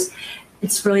 because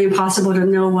it's really impossible to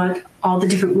know what all the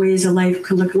different ways of life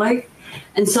could look like.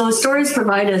 And so stories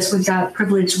provide us with that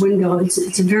privileged window.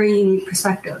 It's a very unique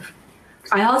perspective.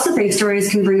 I also think stories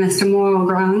can bring us to moral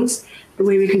grounds, the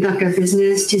way we conduct our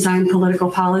business, design political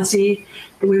policy,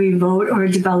 the way we vote or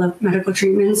develop medical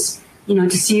treatments. To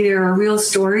see there are real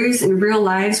stories and real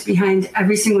lives behind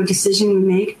every single decision we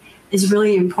make is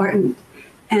really important.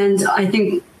 And I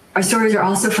think our stories are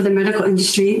also for the medical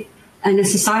industry and a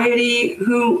society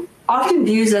who often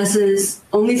views us as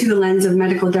only through the lens of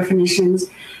medical definitions,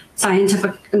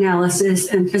 scientific analysis,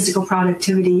 and physical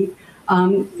productivity.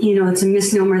 It's a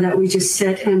misnomer that we just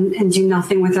sit and do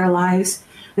nothing with our lives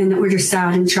and that we're just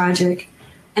sad and tragic.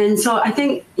 And so I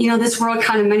think, this world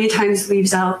kind of many times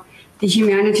leaves out the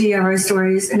humanity of our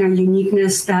stories and our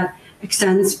uniqueness that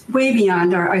extends way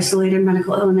beyond our isolated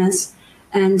medical illness.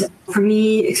 And for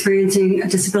me, experiencing a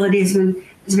disability is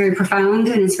very profound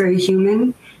and it's very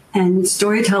human. And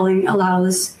storytelling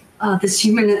allows this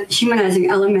humanizing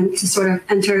element to sort of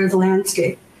enter the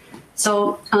landscape.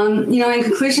 So, in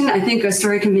conclusion, I think a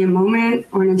story can be a moment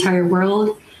or an entire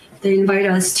world. They invite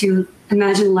us to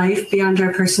imagine life beyond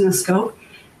our personal scope.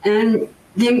 And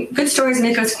the good stories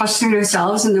make us question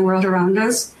ourselves and the world around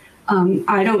us.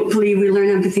 I don't believe we learn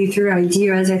empathy through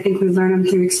ideas. I think we learn them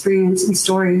through experience and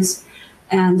stories.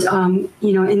 And,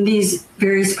 in these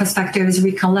various perspectives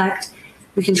we collect,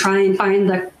 we can try and find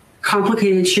the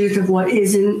complicated truth of what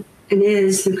isn't and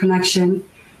is through connection.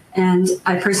 And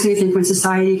I personally think when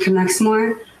society connects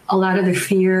more, a lot of the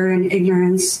fear and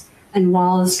ignorance and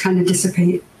walls kind of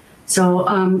dissipate. So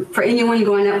for anyone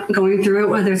going through it,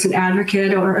 whether it's an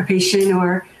advocate or a patient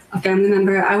or a family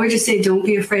member, I would just say don't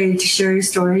be afraid to share your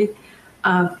story.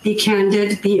 Be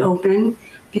candid, be open,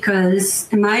 because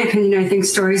in my opinion, I think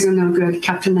stories are no good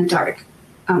kept in the dark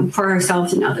for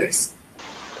ourselves and others.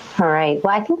 All right.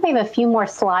 Well, I think we have a few more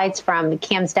slides from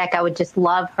Cam's deck. I would just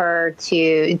love her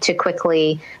to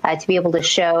quickly to be able to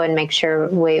show and make sure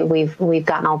we've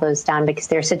gotten all those done, because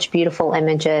they're such beautiful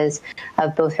images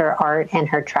of both her art and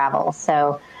her travel.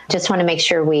 So just want to make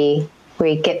sure we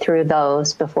get through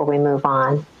those before we move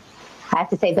on. I have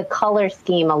to say the color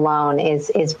scheme alone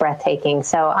is breathtaking.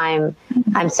 So I'm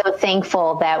so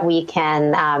thankful that we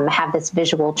can have this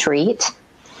visual treat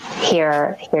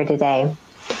here today.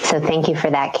 So thank you for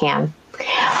that, Cam.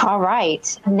 All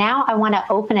right. Now I want to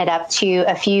open it up to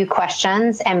a few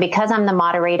questions. And because I'm the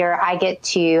moderator, I get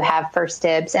to have first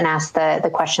dibs and ask the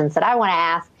questions that I want to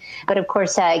ask. But of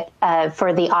course,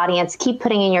 for the audience, keep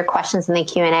putting in your questions in the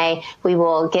Q&A. We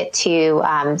will get to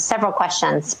several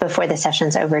questions before the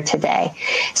session's over today.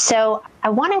 So I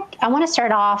want to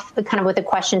start off kind of with a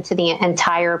question to the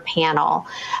entire panel.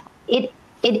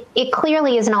 It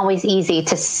clearly isn't always easy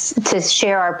to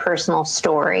share our personal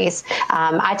stories.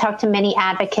 I talk to many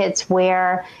advocates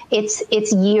where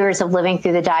it's years of living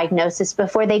through the diagnosis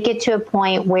before they get to a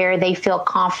point where they feel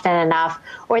confident enough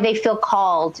or they feel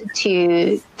called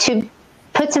to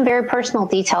put some very personal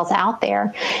details out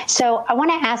there. So I want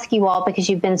to ask you all, because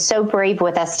you've been so brave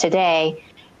with us today,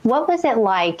 what was it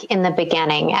like in the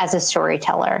beginning as a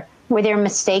storyteller? Were there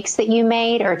mistakes that you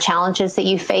made or challenges that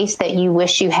you faced that you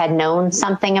wish you had known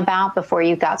something about before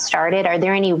you got started? Are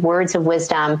there any words of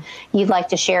wisdom you'd like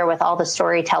to share with all the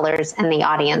storytellers in the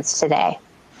audience today?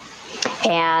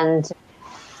 And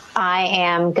I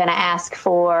am going to ask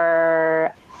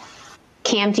for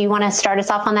Cam, do you want to start us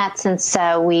off on that, since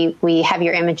we have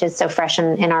your images so fresh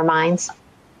in our minds?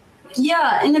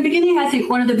 Yeah, in the beginning, I think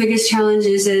one of the biggest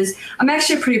challenges is I'm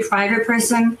actually a pretty private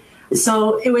person.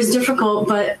 So it was difficult,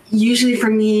 but usually for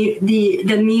me,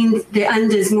 the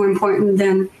end is more important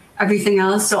than everything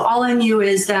else. So all I knew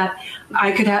is that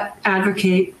I could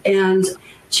advocate and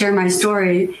share my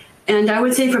story. And I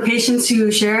would say for patients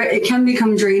who share, it can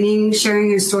become draining. Sharing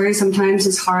your story sometimes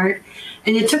is hard.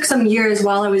 And it took some years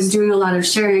while I was doing a lot of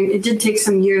sharing. It did take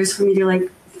some years for me to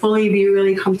fully be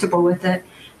really comfortable with it.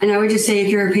 And I would just say if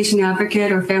you're a patient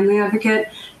advocate or family advocate,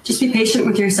 just be patient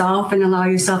with yourself and allow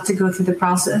yourself to go through the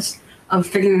process of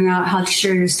figuring out how to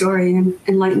share your story and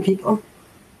enlighten people.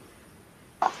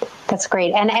 That's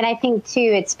great. And I think, too,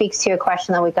 it speaks to a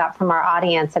question that we got from our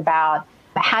audience about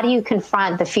how do you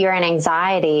confront the fear and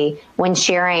anxiety when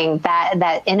sharing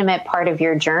that intimate part of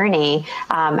your journey?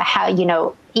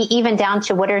 How, even down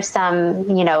to what are some,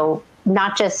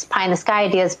 not just pie in the sky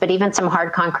ideas, but even some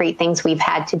hard concrete things we've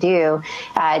had to do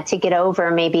to get over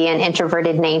maybe an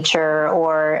introverted nature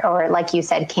or like you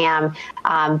said, Cam,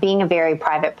 being a very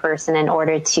private person in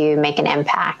order to make an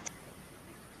impact.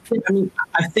 I mean,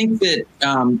 I think that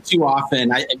too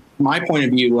often, my point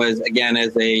of view was, again,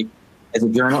 as a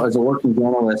working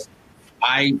journalist,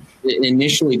 I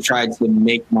initially tried to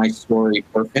make my story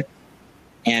perfect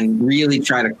and really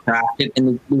try to craft it.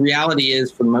 And the reality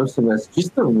is, for most of us,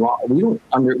 just the raw, we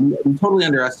totally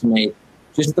underestimate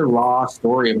just the raw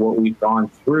story of what we've gone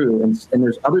through. And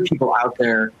there's other people out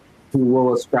there who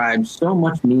will ascribe so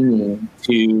much meaning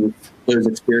to those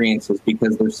experiences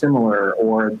because they're similar,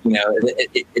 or,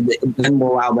 it then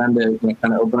will allow them to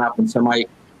kind of open up. And so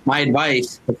my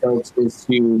advice to folks is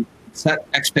to set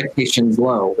expectations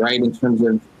low, right, in terms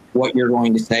of what you're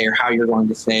going to say or how you're going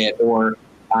to say it, or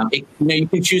you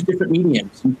could choose different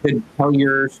mediums. You could tell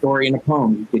your story in a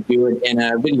poem. You could do it in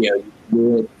a video. You could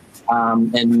do it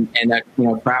in a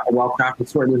well-crafted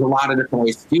story. There's a lot of different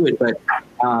ways to do it, but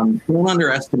don't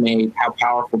underestimate how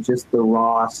powerful just the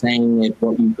raw saying it,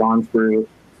 what you've gone through,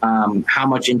 how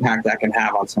much impact that can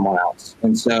have on someone else.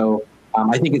 And so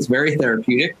I think it's very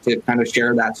therapeutic to kind of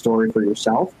share that story for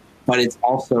yourself, but it's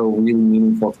also really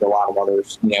meaningful to a lot of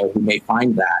others, who may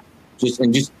find that. Just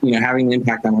having an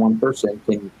impact on one person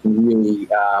can really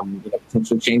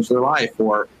potentially change their life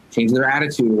or change their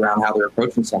attitude around how they're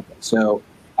approaching something. So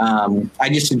I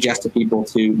just suggest to people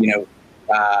to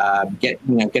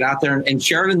get out there and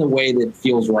share it in the way that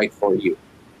feels right for you.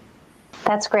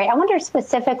 That's great. I wonder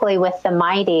specifically with the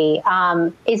Mighty,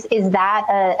 is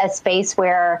that a space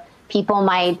where people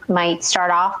might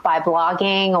start off by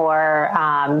blogging, or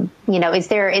is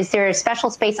there a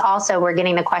special space also? We're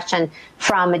getting the question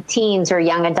from teens or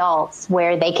young adults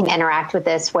where they can interact with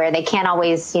this, where they can't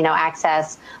always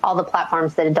access all the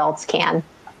platforms that adults can.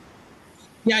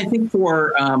 Yeah, I think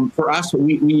for us,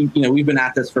 we've been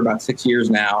at this for about 6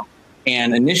 years now.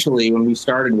 And initially, when we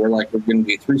started, we're going to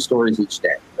do 3 stories each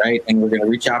day, right? And we're going to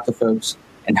reach out to folks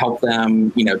and help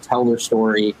them, tell their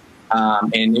story.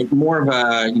 And more of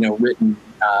a, written,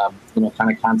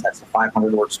 kind of context, a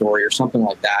 500-word story or something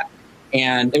like that.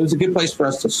 And it was a good place for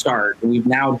us to start. And we've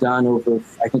now done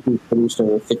we've produced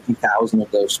over 50,000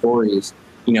 of those stories,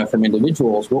 from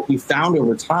individuals. What we found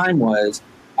over time was,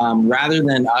 rather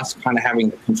than us kind of having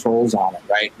the controls on it,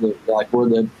 right?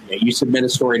 You submit a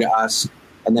story to us,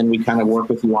 and then we kind of work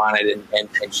with you on it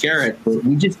and share it. But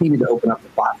we just needed to open up the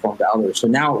platform to others. So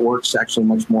now it works actually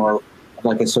much more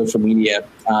like a social media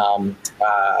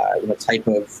type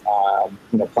of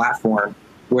platform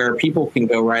where people can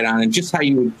go right on, and just how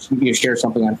you would share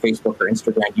something on Facebook or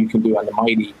Instagram, you can do on the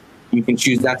Mighty. You can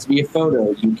choose that to be a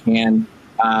photo. You can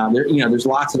there's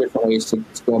lots of different ways to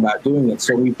go about doing it.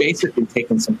 So we've basically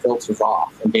taken some filters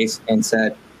off and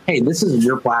said, hey, this is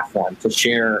your platform to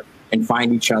share and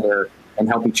find each other and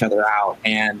help each other out.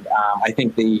 And I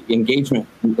think the engagement,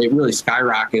 it really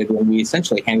skyrocketed when we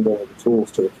essentially handed over the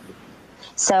tools to the community.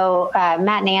 So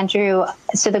Matt and Andrew,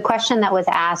 so the question that was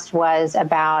asked was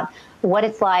about what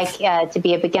it's like to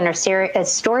be a beginner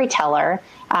storyteller.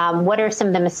 What are some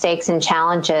of the mistakes and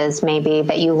challenges maybe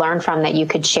that you learned from that you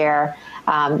could share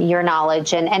your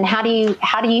knowledge, and how do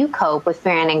you cope with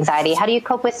fear and anxiety? How do you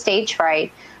cope with stage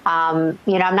fright? I'm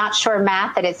not sure,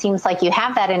 Matt, that it seems like you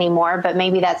have that anymore, but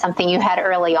maybe that's something you had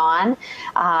early on.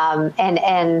 And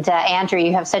Andrew,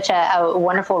 you have such a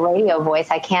wonderful radio voice.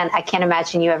 I can't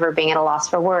imagine you ever being at a loss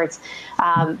for words.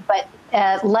 But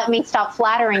let me stop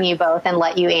flattering you both and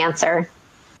let you answer.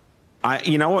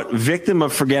 Victim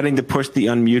of forgetting to push the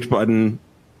unmute button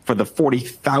for the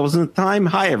 40,000th time.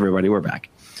 Hi, everybody. We're back.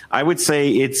 I would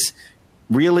say it's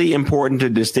really important to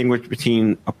distinguish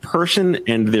between a person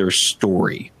and their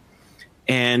story.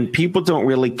 And people don't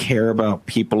really care about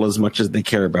people as much as they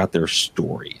care about their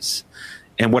stories.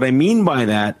 And what I mean by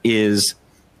that is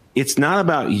it's not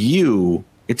about you.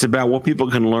 It's about what people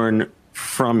can learn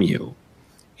from you.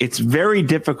 It's very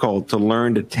difficult to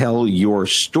learn to tell your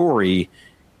story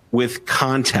with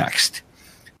context,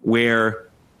 where,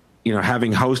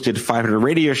 having hosted 500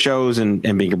 radio shows and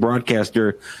being a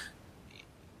broadcaster,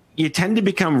 you tend to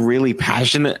become really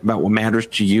passionate about what matters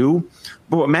to you,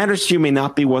 but what matters to you may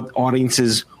not be what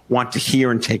audiences want to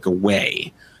hear and take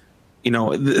away.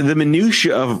 The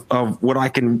minutia of what I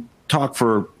can talk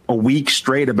for a week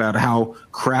straight about how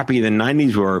crappy the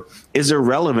 90s were is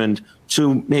irrelevant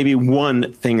to maybe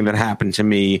one thing that happened to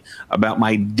me about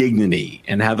my dignity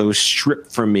and how that was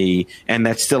stripped from me, and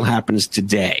that still happens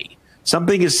today.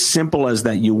 Something as simple as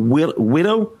that you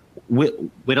whittle.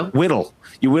 You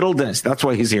whittle this. That's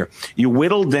why he's here. You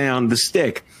whittle down the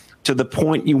stick to the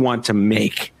point you want to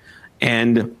make.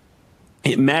 And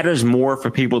it matters more for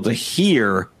people to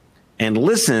hear and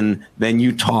listen than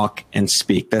you talk and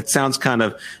speak. That sounds kind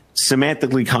of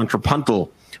semantically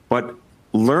contrapuntal, but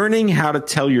learning how to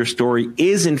tell your story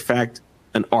is, in fact,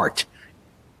 an art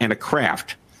and a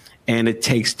craft. And it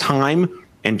takes time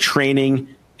and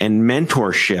training and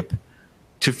mentorship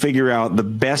to figure out the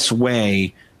best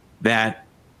way that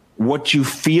what you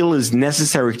feel is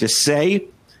necessary to say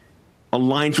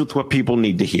aligns with what people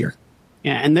need to hear.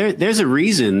 Yeah, and there's a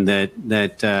reason that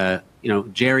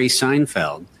Jerry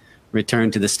Seinfeld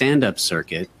returned to the stand-up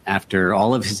circuit after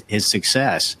all of his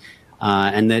success,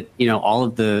 and that all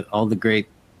the great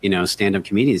stand-up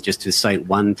comedians, just to cite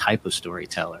one type of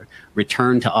storyteller,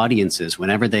 return to audiences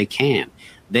whenever they can.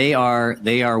 They're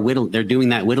doing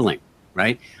that whittling,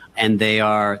 right? And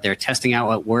they're testing out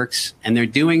what works, and they're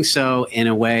doing so in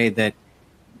a way that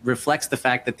reflects the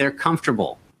fact that they're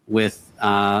comfortable with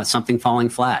something falling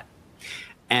flat.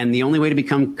 And the only way to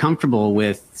become comfortable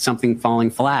with something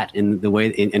falling flat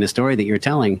in a story that you're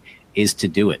telling is to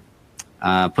do it.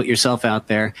 Put yourself out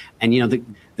there. And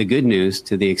the good news,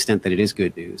 to the extent that it is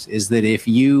good news, is that if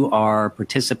you are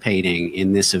participating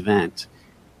in this event,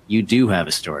 you do have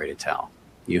a story to tell.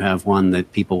 You have one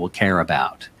that people will care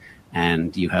about,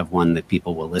 and you have one that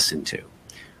people will listen to.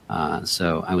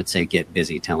 So I would say get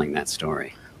busy telling that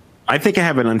story. I think I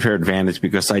have an unfair advantage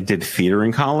because I did theater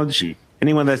in college.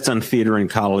 Anyone that's done theater in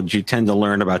college, you tend to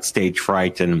learn about stage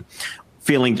fright and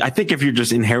feeling. I think if you're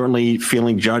just inherently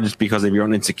feeling judged because of your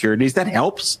own insecurities, that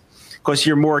helps because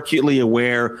you're more acutely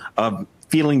aware of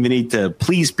feeling the need to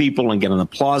please people and get an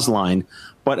applause line.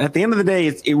 But at the end of the day,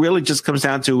 it really just comes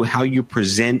down to how you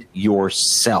present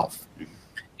yourself.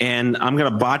 And I'm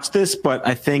going to botch this, but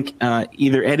I think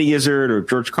either Eddie Izzard or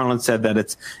George Carlin said that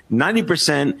it's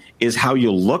 90% is how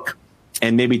you look,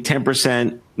 and maybe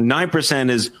 10%, 9%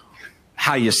 is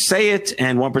how you say it,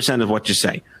 and 1% is what you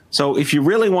say. So if you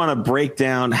really want to break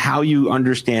down how you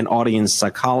understand audience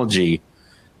psychology,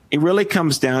 it really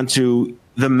comes down to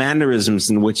the mannerisms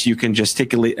in which you can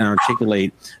gesticulate and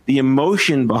articulate. The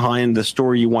emotion behind the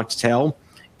story you want to tell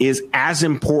is as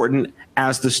important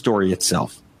as the story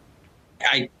itself.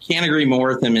 I can't agree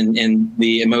more with him in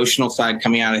the emotional side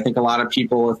coming out. I think a lot of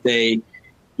people, if they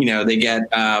get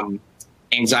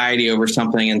anxiety over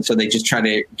something, and so they just try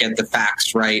to get the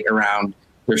facts right around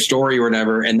their story or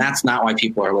whatever, and that's not why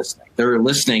people are listening. They're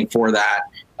listening for that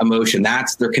emotion.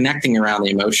 They're connecting around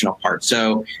the emotional part.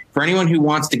 So for anyone who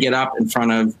wants to get up in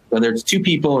front of, whether it's 2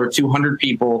 people or 200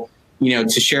 people, to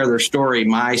share their story,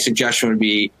 my suggestion would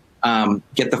be,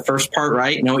 get the first part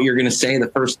right, know what you're going to say the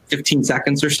first 15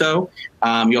 seconds or so.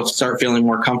 You'll start feeling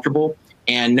more comfortable,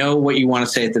 and know what you want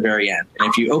to say at the very end. And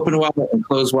if you open well and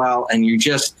close well, and you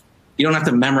don't have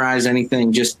to memorize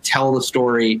anything, just tell the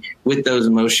story with those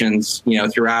emotions,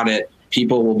 throughout it,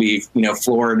 people will be,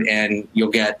 floored, and you'll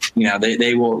get,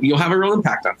 you'll have a real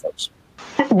impact on folks.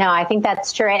 No, I think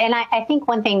that's true. And I think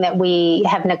one thing that we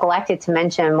have neglected to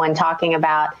mention when talking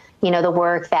about the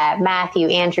work that Matthew,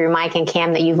 Andrew, Mike, and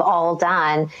Cam, that you've all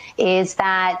done, is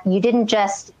that you didn't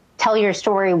just tell your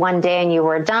story one day and you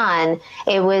were done.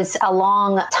 It was a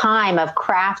long time of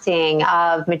crafting,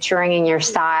 of maturing in your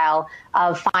style,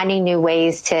 of finding new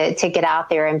ways to get out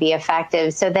there and be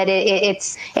effective, so that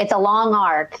it's a long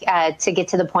arc to get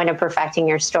to the point of perfecting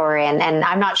your story. And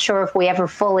I'm not sure if we ever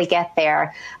fully get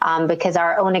there because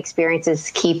our own experiences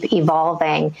keep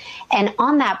evolving. And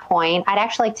on that point, I'd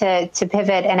actually like to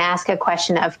pivot and ask a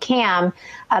question of Cam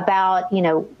about,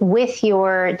 with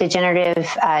your degenerative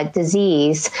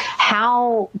disease,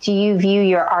 how do you view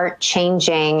your art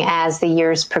changing as the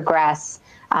years progress?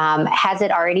 Has it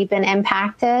already been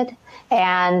impacted?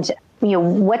 And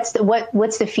what's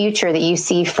the future that you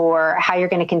see for how you're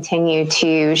going to continue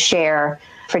to share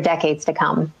for decades to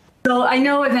come? So I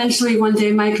know eventually one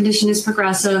day my condition is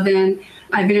progressive, and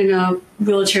I've been in a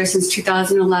wheelchair since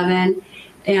 2011,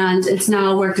 and it's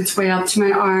now worked its way up to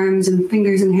my arms and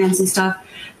fingers and hands and stuff.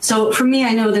 So for me,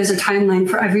 I know there's a timeline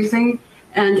for everything,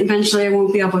 and eventually I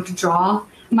won't be able to draw.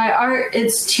 My art,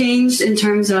 it's changed in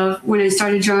terms of when I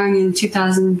started drawing in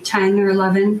 2010 or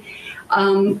 11.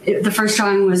 The first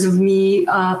drawing was of me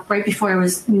right before I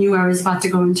knew I was about to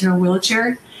go into a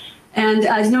wheelchair. And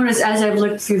I've noticed as I've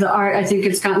looked through the art, I think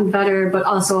it's gotten better, but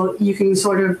also you can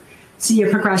sort of see a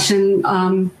progression,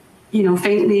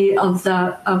 faintly of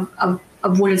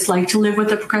what it's like to live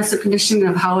with a progressive condition,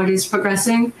 of how it is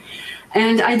progressing.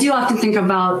 And I do often think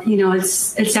about,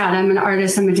 it's sad. I'm an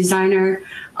artist, I'm a designer,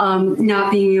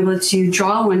 not being able to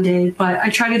draw one day, but I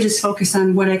try to just focus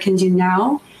on what I can do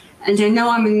now. And I know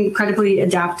I'm incredibly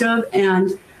adaptive,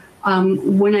 and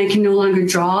when I can no longer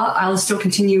draw, I'll still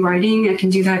continue writing. I can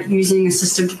do that using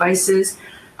assistive devices.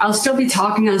 I'll still be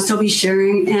talking, I'll still be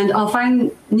sharing, and I'll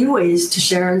find new ways to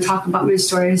share and talk about my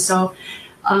story. So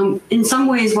in some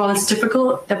ways, while it's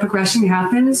difficult that progression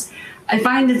happens, I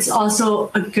find it's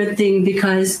also a good thing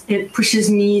because it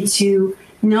pushes me to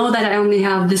know that I only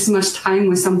have this much time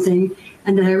with something,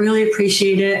 and that I really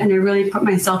appreciate it and I really put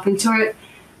myself into it.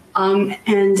 And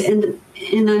then,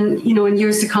 in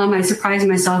years to come, I surprise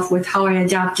myself with how I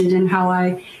adapted and how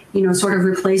I, sort of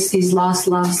replaced these lost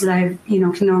loves that I,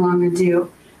 can no longer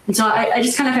do. And so I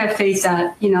just kind of have faith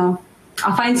that,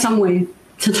 I'll find some way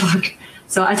to talk.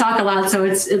 So I talk a lot, so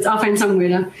I'll find some way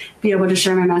to be able to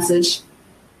share my message.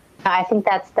 I think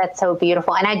that's so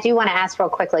beautiful. And I do want to ask real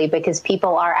quickly, because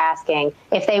people are asking,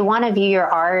 if they want to view your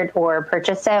art or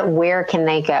purchase it, where can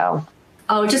they go?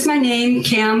 Oh, just my name,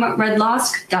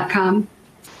 camredlosk.com.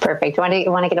 Perfect. Want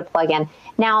to get a plug in.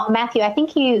 Now, Matthew, I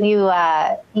think you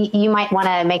might want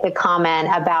to make a comment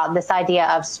about this idea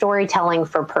of storytelling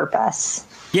for purpose.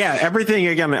 Yeah, everything,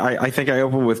 again, I think I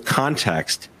open with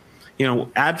context.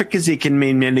 Advocacy can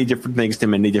mean many different things to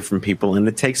many different people, and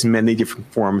it takes many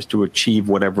different forms to achieve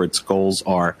whatever its goals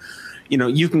are.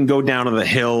 You can go down to the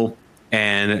hill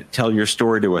and tell your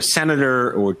story to a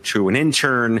senator or to an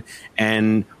intern,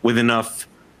 and with enough,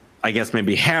 I guess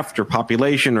maybe half your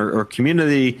population or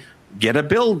community, get a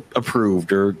bill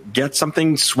approved or get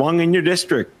something swung in your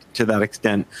district to that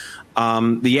extent.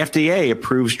 The FDA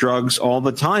approves drugs all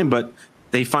the time, but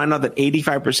they find out that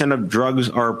 85% of drugs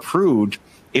are approved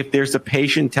if there's a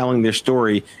patient telling their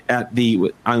story at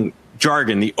the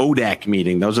jargon, the ODAC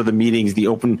meeting. Those are the meetings, the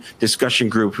open discussion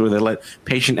groups where they let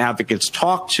patient advocates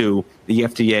talk to the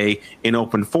FDA in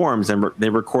open forums, and they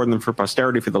record them for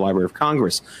posterity for the Library of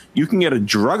Congress. You can get a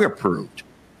drug approved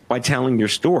by telling your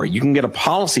story. You can get a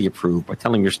policy approved by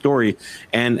telling your story.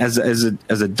 And as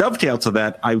a dovetail to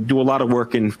that, I do a lot of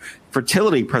work in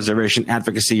fertility preservation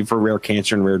advocacy for rare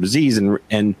cancer and rare disease,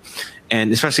 and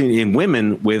especially in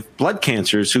women with blood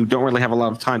cancers who don't really have a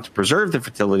lot of time to preserve their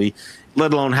fertility,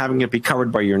 let alone having it be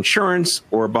covered by your insurance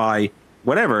or by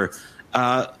whatever.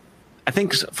 I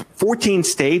think 14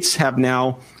 states have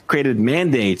now created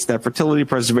mandates that fertility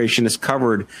preservation is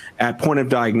covered at point of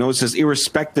diagnosis,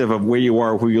 irrespective of where you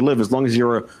are or who you live, as long as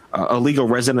you're a legal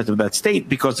resident of that state,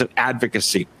 because of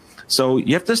advocacy. So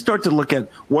you have to start to look at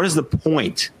what is the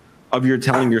point of your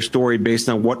telling your story based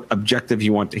on what objective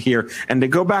you want to hear. And to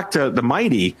go back to the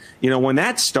Mighty, when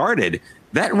that started,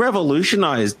 that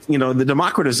revolutionized, the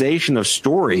democratization of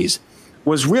stories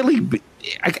was really,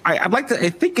 I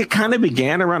think it kind of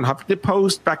began around Huffington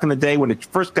Post back in the day when it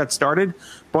first got started.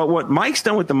 But what Mike's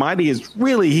done with the Mighty is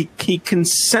really, he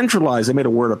concentralized, I made a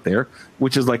word up there,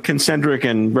 which is like concentric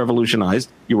and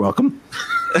revolutionized. You're welcome.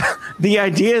 The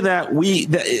idea that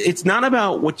it's not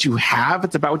about what you have,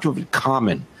 it's about what you have in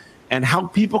common, and how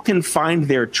people can find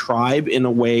their tribe in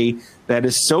a way that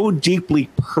is so deeply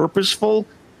purposeful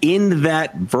in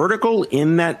that vertical,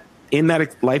 in that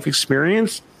life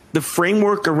experience. The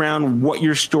framework around what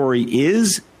your story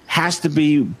is has to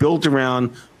be built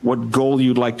around what goal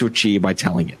you'd like to achieve by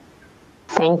telling it.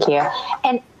 Thank you.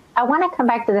 And I want to come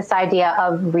back to this idea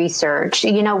of research.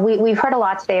 We've heard a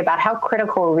lot today about how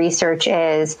critical research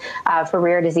is for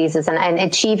rare diseases and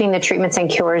achieving the treatments and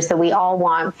cures that we all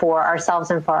want for ourselves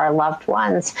and for our loved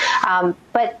ones.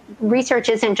 But research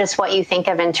isn't just what you think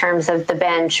of in terms of the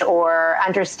bench or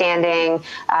understanding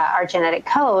our genetic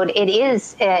code. It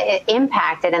is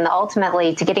impacted, and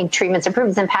ultimately to getting treatments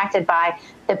approved is impacted by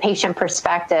the patient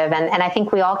perspective. And I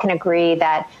think we all can agree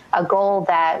that a goal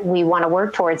that we want to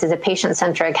work towards is a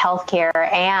patient-centric healthcare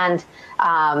and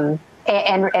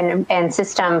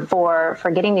system for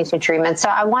getting these new treatments. So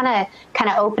I want to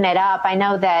kind of open it up. I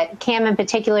know that, Cam, in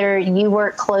particular, you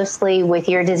work closely with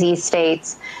your disease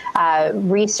state's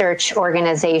research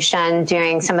organization,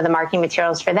 doing some of the marketing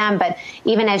materials for them. But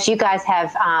even as you guys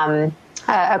have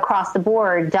across the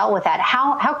board dealt with that,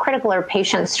 how critical are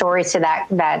patient stories to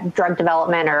that drug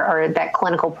development or that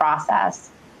clinical process?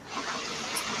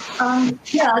 Yeah,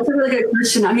 that's a really good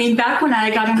question. I mean, back when I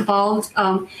got involved,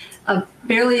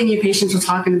 barely any patients were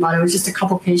talking about it. It was just a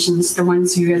couple patients, the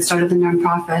ones who had started the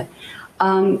nonprofit.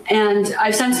 And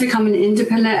I've since become an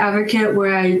independent advocate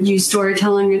where I use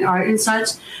storytelling and art and such.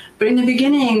 But in the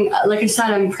beginning, like I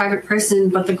said, I'm a private person,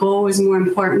 but the goal was more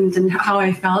important than how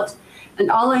I felt. And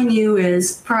all I knew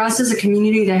is, for us as a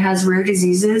community that has rare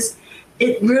diseases,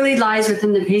 it really lies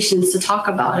within the patients to talk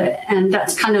about it. And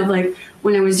that's kind of like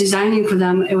when I was designing for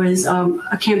them, it was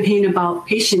a campaign about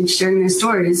patients sharing their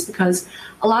stories, because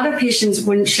a lot of patients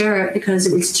wouldn't share it because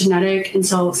it was genetic. And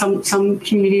so some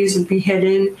communities would be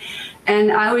hidden.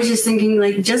 And I was just thinking,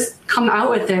 like, just come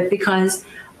out with it, because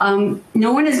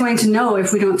no one is going to know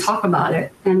if we don't talk about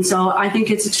it. And so I think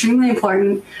it's extremely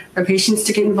important for patients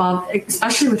to get involved,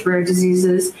 especially with rare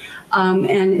diseases,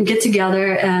 and get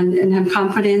together and have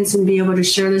confidence and be able to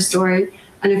share their story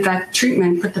and affect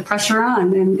treatment, put the pressure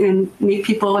on, and make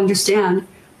people understand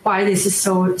why this is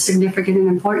so significant and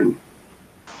important.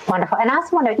 Wonderful. And I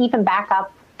also want to even back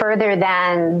up further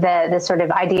than the sort of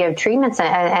idea of treatments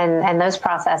and those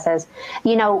processes.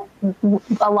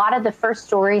 A lot of the first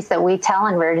stories that we tell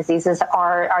in rare diseases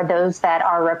are those that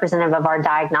are representative of our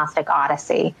diagnostic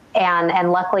odyssey.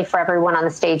 And luckily for everyone on the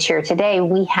stage here today,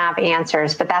 we have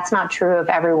answers, but that's not true of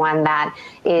everyone that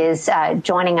is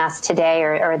joining us today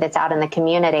or that's out in the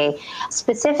community.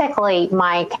 Specifically,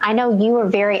 Mike, I know you were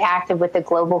very active with the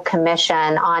Global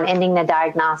Commission on Ending the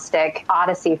Diagnostic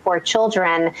Odyssey for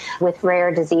children with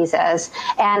rare diseases.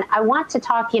 And I want to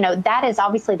talk, that is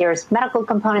obviously there's medical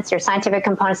components, there's scientific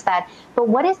components to that, but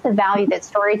what is the value that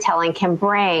storytelling can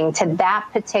bring to that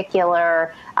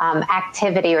particular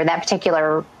activity or that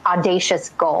particular audacious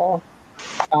goal?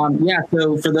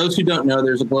 So for those who don't know,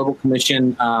 there's a global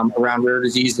commission around rare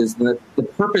diseases. And the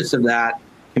purpose of that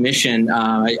commission,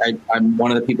 I'm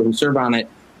one of the people who serve on it,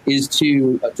 is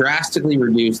to drastically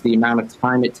reduce the amount of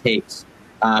time it takes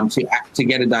to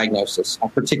get a diagnosis,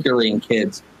 particularly in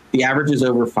kids. The average is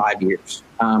over 5 years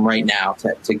right now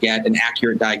to get an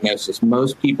accurate diagnosis.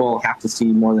 Most people have to see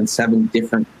more than 7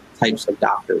 different types of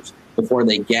doctors before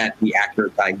they get the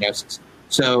accurate diagnosis.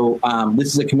 So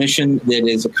this is a commission that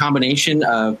is a combination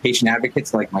of patient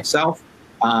advocates like myself.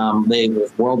 They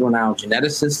have world-renowned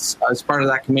geneticists as part of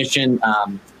that commission,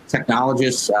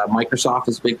 technologists. Microsoft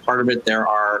is a big part of it. There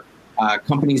are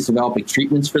companies developing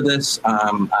treatments for this.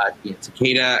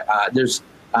 Takeda. There's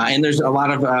a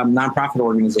lot of nonprofit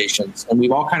organizations, and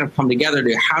we've all kind of come together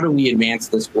to how do we advance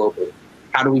this globally?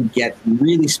 How do we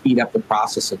really speed up the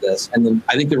process of this? And then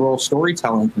I think the role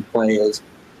storytelling can play is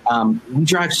we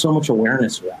drive so much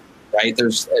awareness around, right?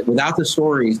 Without the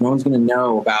stories, no one's going to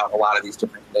know about a lot of these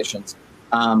different conditions.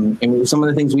 And some of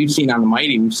the things we've seen on the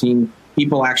Mighty, we've seen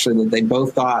people actually that they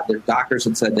both thought, their doctors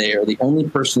had said they are the only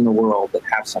person in the world that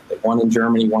have something, one in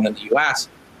Germany, one in the U.S.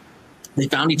 They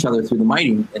found each other through the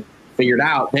Mighty and figured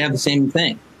out they have the same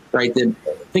thing, right?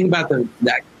 Think about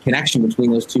that connection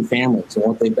between those two families and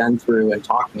what they've been through and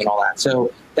talking and all that.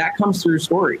 So that comes through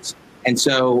stories. And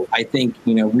so I think,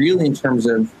 really in terms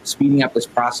of speeding up this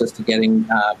process to getting,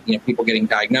 people getting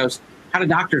diagnosed, how do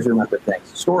doctors remember things?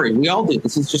 Stories. We all do.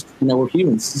 This is just, we're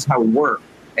humans. This is how we work.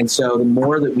 And so the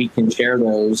more that we can share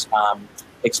those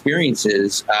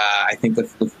experiences, I think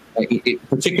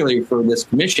particularly for this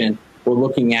commission, we're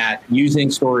looking at using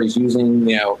stories, using,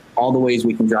 all the ways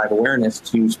we can drive awareness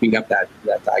to speed up that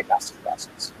diagnostic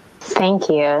process. Thank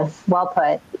you. Well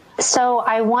put. So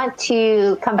I want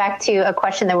to come back to a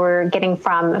question that we're getting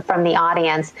from the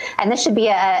audience, and this should be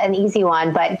an easy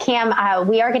one. But Cam,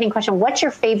 we are getting a question. What's your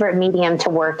favorite medium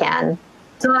to work in?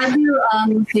 So I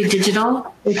do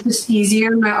digital. It's just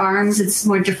easier. My arms, it's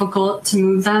more difficult to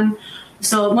move them.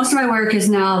 So most of my work is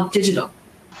now digital.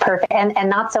 Perfect. And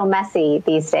not so messy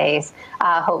these days,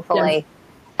 hopefully. Yes.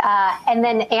 And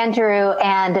then Andrew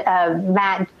and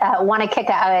Matt want to kick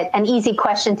an easy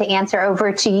question to answer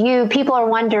over to you. People are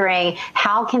wondering,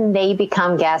 how can they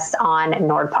become guests on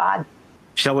NordPod?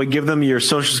 Shall we give them your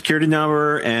social security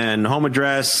number and home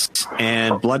address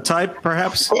and blood type,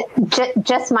 perhaps?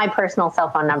 Just my personal cell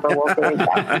phone number will do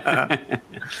that.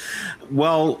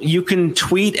 Well, you can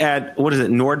tweet at, what is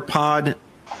it, NordPod?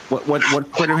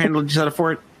 What Twitter handle did you set up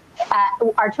for it?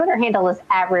 Our Twitter handle is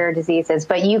 @rarediseases,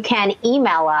 but you can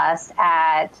email us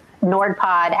at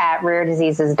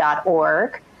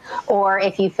nordpod@rarediseases.org. Or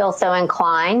if you feel so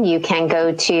inclined, you can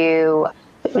go to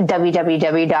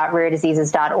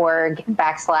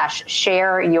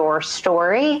www.rarediseases.org/share your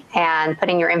story and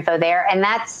putting your info there. And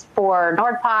that's for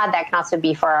NordPod. That can also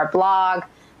be for our blog,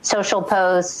 social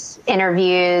posts,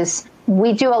 interviews.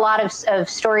 We do a lot of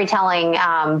storytelling,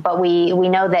 but we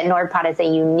know that NordPod is a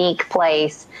unique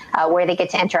place where they get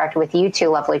to interact with you two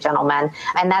lovely gentlemen.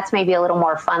 And that's maybe a little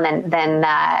more fun than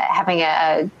having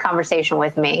a conversation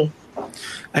with me.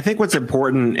 I think what's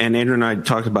important, and Andrew and I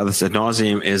talked about this ad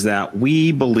nauseum, is that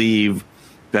we believe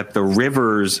that the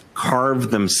rivers carve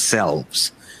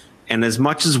themselves. And as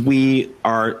much as we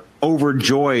are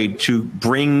overjoyed to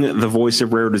bring the voice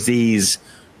of rare disease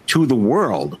to the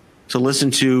world, to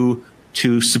listen to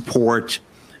support,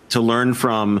 to learn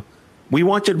from, we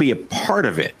want you to be a part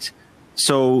of it.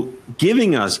 So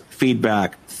giving us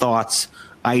feedback, thoughts,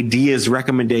 ideas,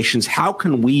 recommendations, how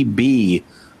can we be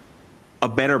a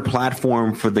better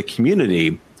platform for the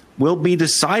community, will be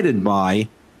decided by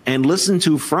and listened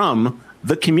to from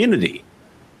the community.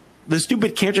 The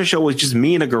Stupid Cancer Show was just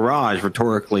me in a garage,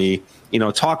 rhetorically,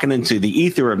 talking into the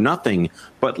ether of nothing,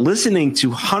 but listening to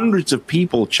hundreds of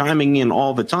people chiming in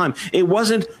all the time. It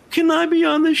wasn't, can I be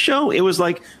on this show? It was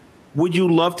like, would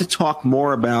you love to talk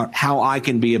more about how I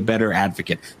can be a better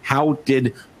advocate? How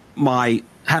do I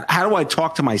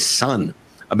talk to my son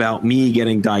about me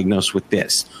getting diagnosed with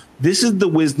this? This is the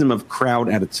wisdom of crowd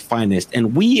at its finest,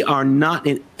 and we are not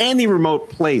in any remote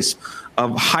place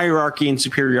of hierarchy and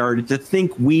superiority to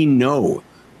think we know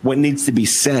what needs to be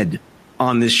said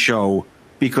on this show,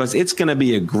 because it's going to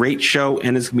be a great show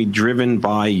and it's going to be driven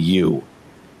by you.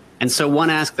 And so one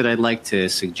ask that I'd like to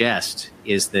suggest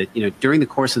is that, during the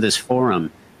course of this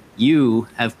forum, you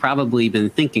have probably been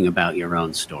thinking about your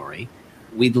own story.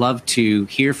 We'd love to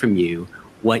hear from you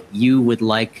what you would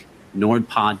like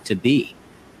NordPod to be.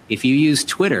 If you use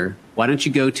Twitter, why don't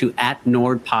you go to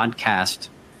 @NordPodcast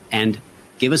and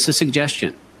give us a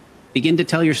suggestion. Begin to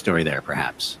tell your story there,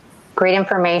 perhaps. Great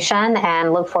information,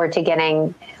 and look forward to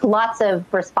getting lots of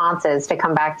responses to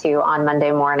come back to on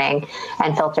Monday morning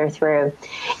and filter through.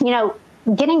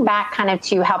 getting back kind of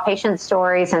to how patient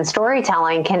stories and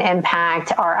storytelling can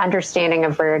impact our understanding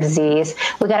of rare disease,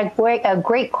 we got a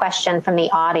great question from the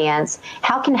audience.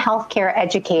 How can healthcare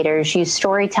educators use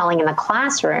storytelling in the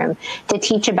classroom to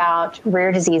teach about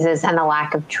rare diseases and the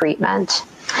lack of treatment?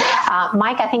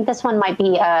 Mike, I think this one might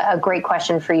be a great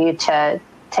question for you to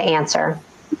answer.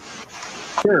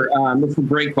 Sure, that's a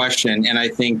great question, and I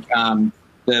think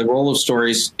the role of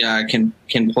stories can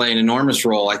play an enormous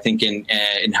role, I think, in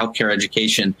healthcare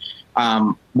education.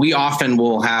 We often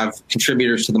will have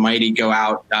contributors to the Mighty go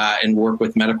out and work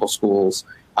with medical schools.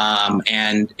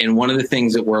 And one of the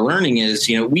things that we're learning is,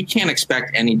 we can't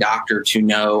expect any doctor to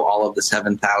know all of the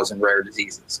 7,000 rare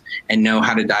diseases and know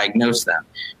how to diagnose them.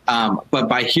 But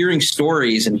by hearing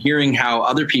stories and hearing how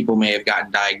other people may have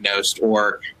gotten diagnosed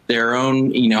or their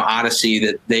own, odyssey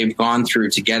that they've gone through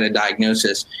to get a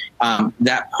diagnosis,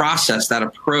 that process, that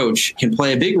approach can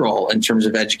play a big role in terms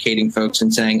of educating folks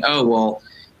and saying, oh, well,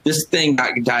 this thing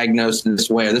got diagnosed in this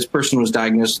way, or this person was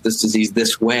diagnosed with this disease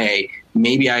this way.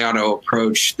 Maybe I ought to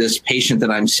approach this patient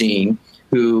that I'm seeing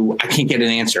who I can't get an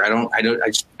answer.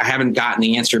 I haven't gotten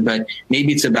the answer, but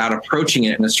maybe it's about approaching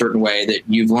it in a certain way that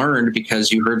you've learned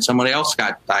because you heard somebody else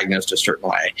got diagnosed a certain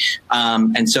way.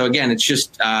 And so again, it's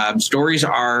just stories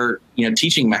are,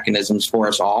 teaching mechanisms for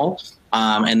us all.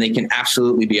 And they can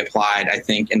absolutely be applied, I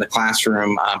think, in the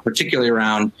classroom, particularly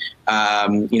around,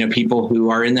 people who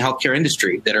are in the healthcare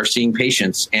industry that are seeing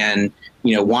patients and,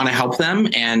 want to help them,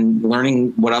 and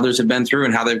learning what others have been through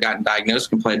and how they've gotten diagnosed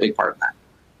can play a big part in that.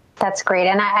 That's great.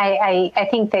 And I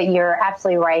think that you're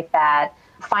absolutely right that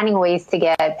finding ways to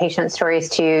get patient stories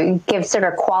to give sort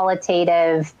of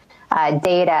qualitative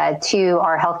data to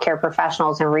our healthcare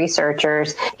professionals and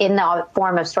researchers in the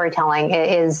form of storytelling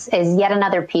is yet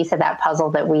another piece of that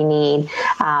puzzle that we need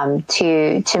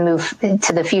to move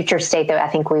to the future state that I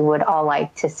think we would all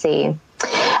like to see.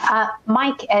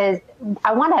 Mike,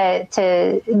 I want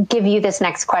to give you this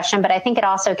next question, but I think it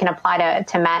also can apply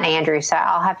to Matt and Andrew. So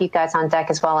I'll have you guys on deck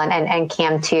as well, and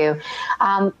Cam too.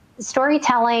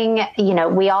 Storytelling,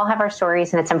 we all have our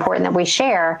stories and it's important that we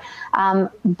share.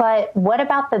 But what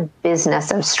about the business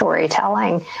of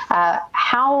storytelling?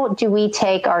 How do we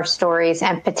take our stories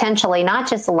and potentially not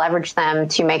just leverage them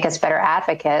to make us better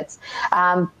advocates,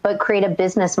 but create a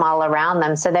business model around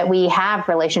them so that we have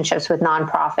relationships with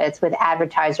nonprofits, with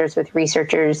advertisers, with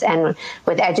researchers, and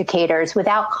with educators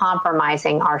without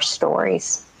compromising our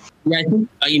stories? Yeah,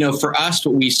 I think, for us,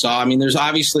 what we saw, there's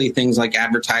obviously things like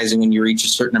advertising when you reach a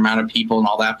certain amount of people and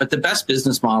all that, but the best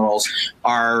business models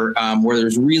are where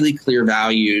there's really clear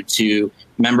value to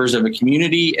members of a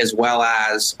community, as well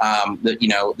as,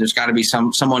 there's got to be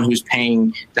someone who's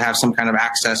paying to have some kind of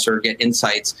access or get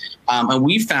insights. And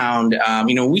we found,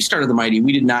 when we started the Mighty,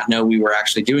 we did not know we were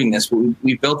actually doing this.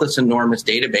 We built this enormous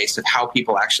database of how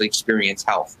people actually experience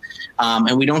health.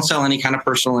 And we don't sell any kind of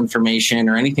personal information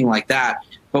or anything like that.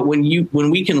 But when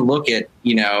we can look at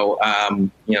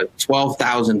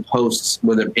 12,000 posts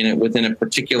within a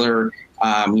particular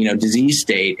disease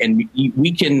state, and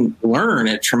we can learn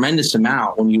a tremendous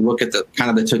amount when you look at the kind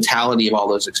of the totality of all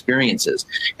those experiences.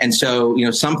 And so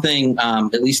something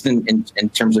at least in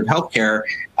terms of healthcare,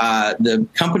 the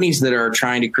companies that are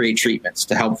trying to create treatments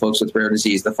to help folks with rare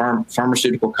disease, the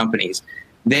pharmaceutical companies,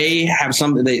 they have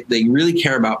they really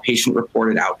care about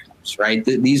patient-reported outcomes, right?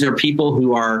 These are people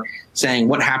who are saying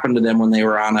what happened to them when they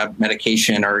were on a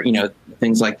medication or,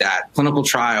 things like that, clinical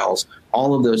trials,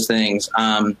 all of those things.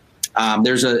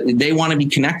 They want to be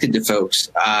connected to folks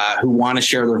who want to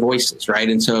share their voices, right?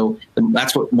 And so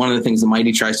that's what one of the things the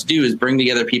Mighty tries to do is bring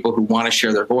together people who want to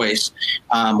share their voice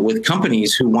with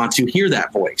companies who want to hear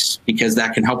that voice, because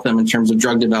that can help them in terms of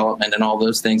drug development and all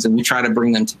those things. And we try to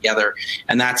bring them together.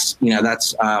 And that's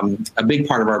a big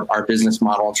part of our business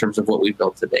model in terms of what we've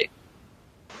built to date.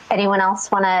 Anyone else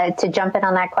want to jump in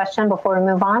on that question before we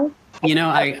move on?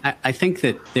 I think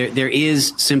that there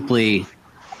is simply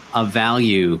a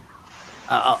value.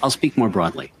 I'll speak more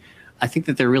broadly. I think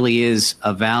that there really is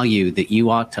a value that you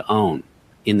ought to own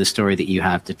in the story that you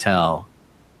have to tell,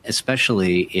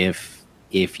 especially if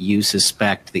you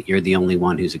suspect that you're the only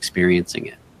one who's experiencing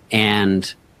it.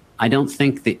 And I don't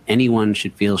think that anyone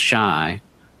should feel shy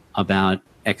about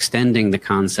extending the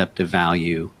concept of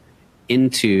value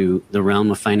into the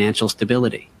realm of financial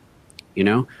stability.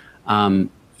 You've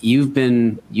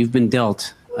been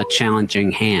dealt a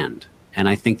challenging hand, and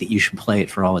I think that you should play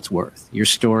it for all it's worth. Your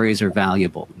stories are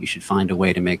valuable. You should find a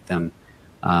way to make them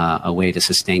a way to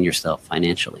sustain yourself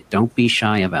financially. Don't be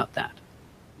shy about that.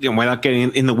 Without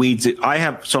getting in the weeds,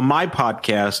 my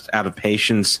podcast, Out of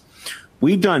Patients,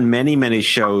 we've done many, many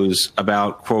shows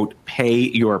about, quote, pay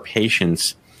your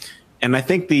patients. And I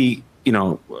think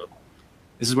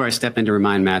This is where I step in to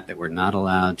remind Matt that we're not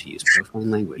allowed to use profane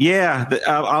language. Yeah,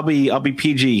 I'll be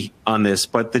PG on this,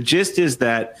 but the gist is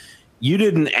that you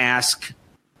didn't ask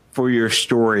for your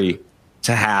story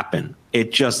to happen.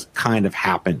 It just kind of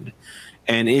happened.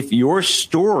 And if your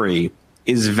story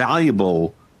is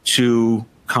valuable to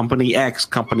company X,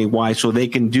 company Y, so they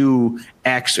can do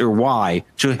X or Y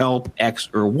to help X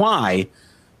or Y,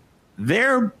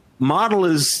 their model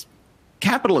is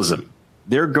capitalism.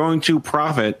 They're going to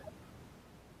profit.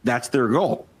 That's their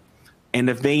goal. And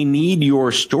if they need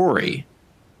your story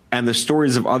and the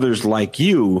stories of others like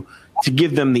you to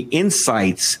give them the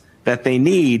insights that they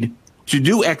need to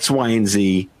do X, Y, and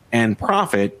Z and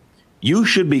profit, you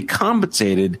should be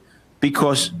compensated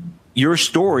because your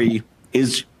story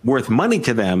is worth money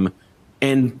to them.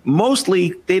 And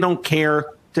mostly they don't care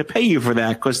to pay you for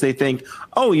that because they think,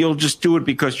 oh, you'll just do it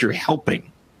because you're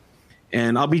helping.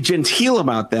 And I'll be genteel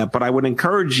about that, but I would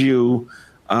encourage you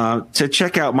to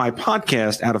check out my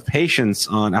podcast, Out of Patience,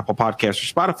 on Apple Podcasts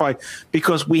or Spotify,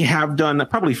 because we have done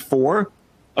probably 4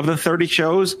 of the 30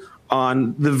 shows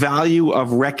on the value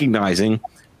of recognizing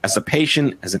as a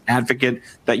patient, as an advocate,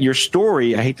 that your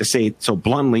story, I hate to say it so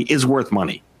bluntly, is worth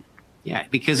money. Yeah,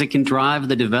 because it can drive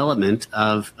the development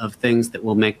of things that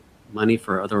will make money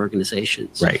for other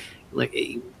organizations. Right. Like,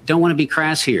 don't want to be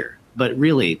crass here, but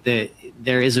really,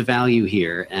 there is a value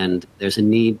here, and there's a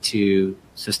need to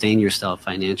sustain yourself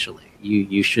financially.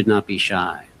 You should not be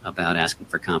shy about asking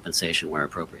for compensation where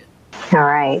appropriate. All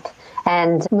right.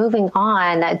 And moving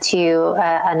on to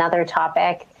another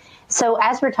topic. So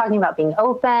as we're talking about being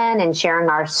open and sharing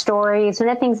our stories, one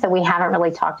of the things that we haven't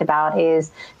really talked about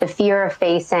is the fear of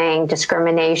facing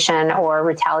discrimination or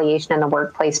retaliation in the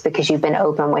workplace because you've been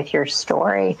open with your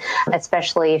story,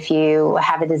 especially if you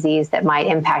have a disease that might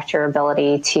impact your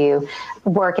ability to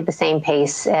work at the same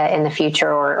pace in the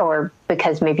future, or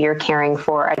because maybe you're caring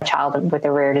for a child with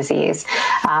a rare disease.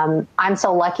 I'm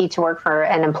so lucky to work for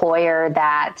an employer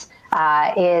that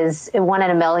is 1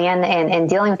 in a million in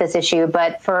dealing with this issue.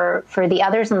 But for the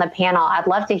others on the panel, I'd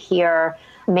love to hear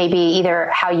maybe either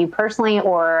how you personally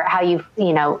or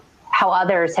how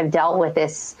others have dealt with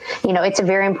this. It's a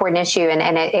very important issue,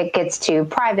 and it gets to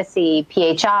privacy,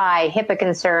 PHI, HIPAA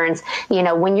concerns.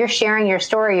 When you're sharing your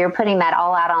story, you're putting that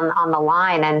all out on the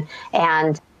line,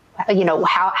 and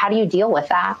how do you deal with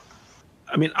that?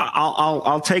 I mean,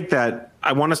 I'll take that.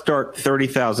 I want to start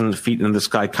 30,000 feet in the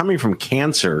sky. Coming from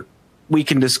cancer, we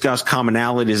can discuss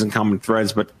commonalities and common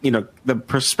threads, but the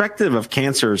perspective of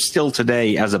cancer still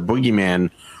today as a boogeyman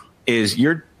is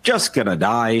you're just gonna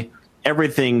die.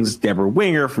 Everything's Deborah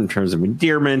Winger from terms of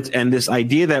endearment, and this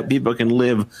idea that people can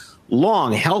live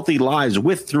long, healthy lives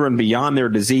with, through, and beyond their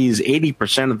disease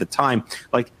 80% of the time,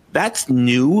 like, that's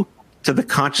new to the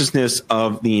consciousness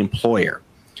of the employer.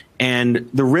 And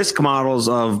the risk models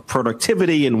of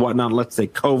productivity and whatnot, let's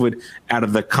take COVID out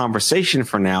of the conversation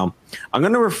for now. I'm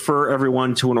going to refer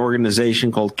everyone to an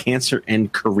organization called Cancer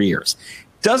and Careers.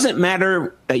 Doesn't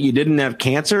matter that you didn't have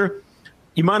cancer.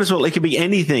 You might as well, it could be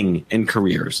anything in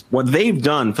careers. What they've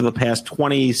done for the past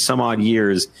 20 some odd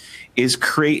years is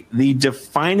create the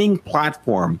defining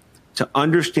platform to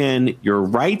understand your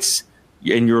rights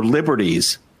and your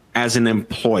liberties as an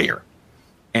employer.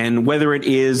 And whether it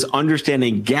is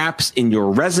understanding gaps in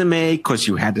your resume because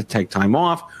you had to take time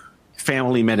off,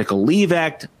 Family Medical Leave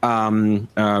Act,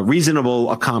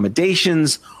 reasonable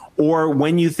accommodations, or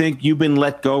when you think you've been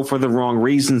let go for the wrong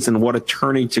reasons and what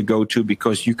attorney to go to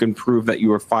because you can prove that you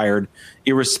were fired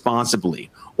irresponsibly,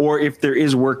 or if there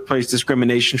is workplace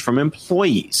discrimination from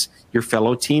employees, your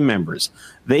fellow team members.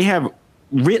 They have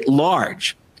writ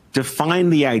large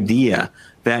defined the idea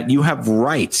that you have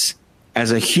rights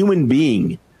as a human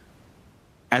being,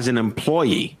 as an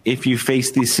employee, if you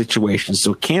face these situations.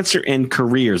 So Cancer and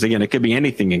Careers, again, it could be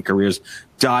anything in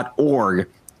careers.org,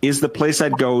 is the place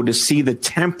I'd go to see the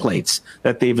templates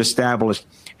that they've established.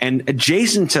 And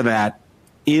adjacent to that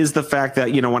is the fact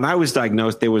that, when I was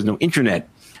diagnosed, there was no internet.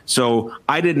 So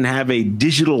I didn't have a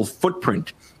digital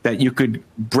footprint that you could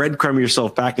breadcrumb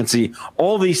yourself back and see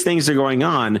all these things are going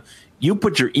on. You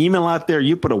put your email out there,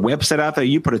 you put a website out there,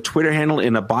 you put a Twitter handle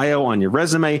in a bio on your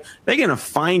resume, they're going to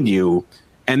find you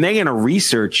and they're going to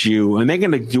research you and they're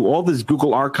going to do all this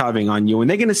Google archiving on you and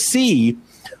they're going to see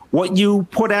what you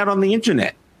put out on the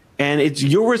internet. And it's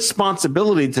your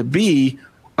responsibility to be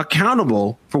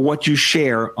accountable for what you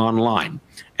share online.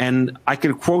 And I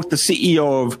could quote the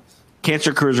CEO of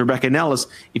Cancer Careers, Rebecca Nellis,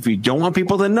 if you don't want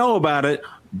people to know about it,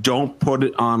 don't put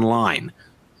it online.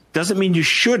 Doesn't mean you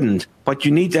shouldn't, but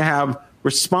you need to have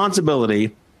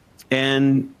responsibility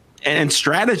and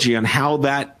strategy on how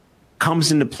that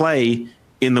comes into play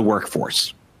in the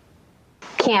workforce.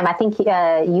 Cam, I think you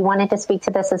wanted to speak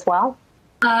to this as well.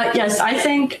 Yes, I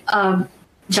think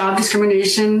job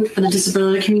discrimination for the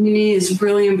disability community is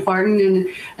really important, and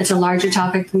it's a larger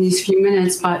topic in these few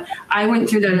minutes, but I went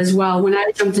through that as well. When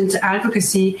I jumped into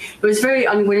advocacy, it was very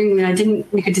unwittingly. I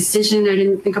didn't make a decision. I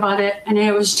didn't think about it. And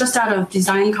I was just out of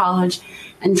design college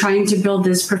and trying to build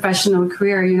this professional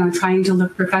career, trying to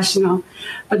look professional.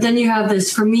 But then you have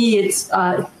this, for me, it's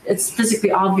physically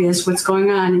obvious what's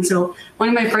going on. And so one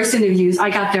of my first interviews,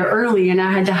 I got there early and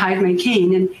I had to hide my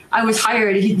cane, and I was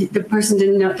hired. The person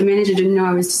didn't know, the manager didn't know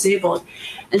I was disabled.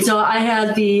 And so I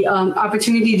had the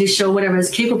opportunity to show what I was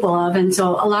capable of. And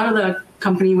so a lot of the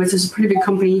company, which is a pretty big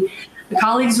company, the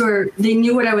colleagues they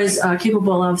knew what I was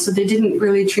capable of, so they didn't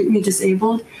really treat me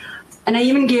disabled. And I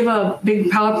even gave a big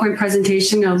PowerPoint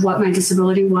presentation of what my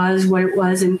disability was, what it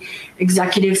was, and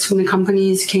executives from the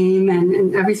companies came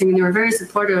and everything, and they were very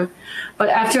supportive. But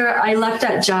after I left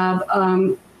that job,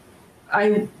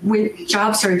 I went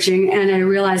job searching, and I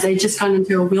realized I just got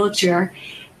into a wheelchair.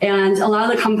 And a lot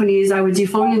of the companies, I would do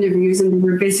phone interviews, and they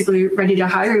were basically ready to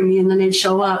hire me, and then I'd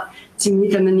show up to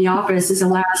meet them in the office in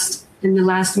the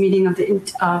last meeting of the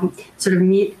sort of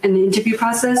meet and the interview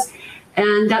process.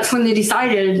 And that's when they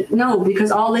decided no,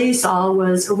 because all they saw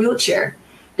was a wheelchair.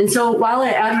 And so while I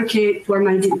advocate for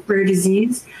my rare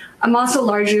disease, I'm also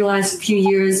largely the last few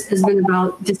years has been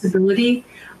about disability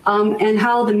and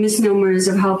how the misnomers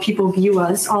of how people view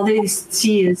us. All they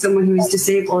see is someone who is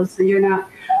disabled, so you're not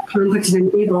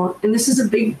competent and able. And this is a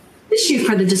big issue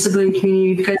for the disability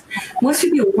community because most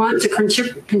people want to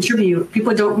contribute.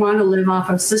 People don't want to live off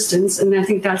of assistance. And I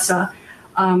think that's a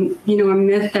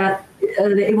myth that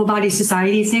the able-bodied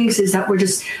society thinks, is that we're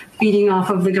just feeding off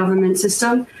of the government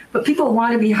system. But people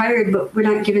want to be hired, but we're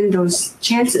not given those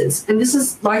chances. And this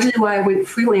is largely why I went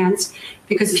freelance,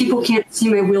 because people can't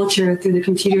see my wheelchair through the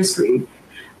computer screen.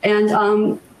 And,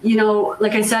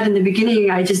 like I said in the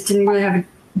beginning, I just didn't really have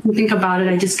to think about it.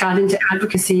 I just got into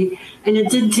advocacy. And it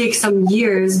did take some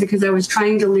years because I was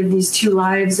trying to live these two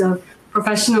lives of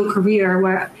professional career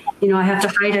where, I have to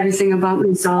hide everything about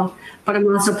myself, but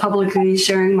I'm also publicly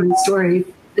sharing my story.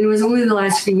 And it was only the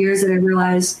last few years that I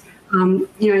realized, I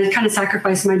kind of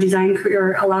sacrificed my design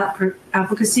career a lot for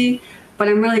advocacy, but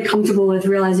I'm really comfortable with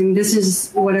realizing this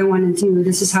is what I want to do.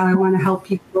 This is how I want to help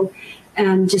people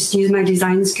and just use my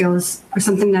design skills for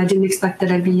something that I didn't expect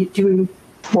that I'd be doing.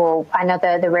 Well, I know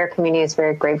the rare community is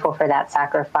very grateful for that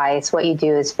sacrifice. What you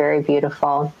do is very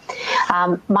beautiful.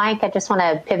 Mike, I just want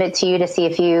to pivot to you to see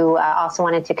if you also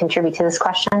wanted to contribute to this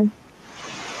question.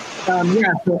 So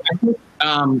I think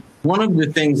one of the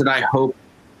things that I hope,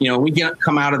 we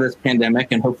come out of this pandemic,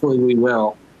 and hopefully we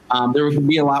will, there will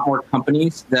be a lot more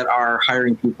companies that are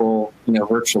hiring people,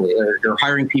 virtually. They're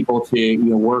hiring people to,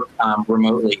 work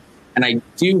remotely. And I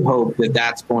do hope that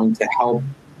that's going to help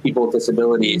people with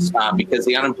disabilities because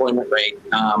the unemployment rate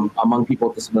among people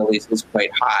with disabilities is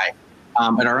quite high.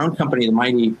 At our own company, The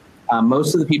Mighty,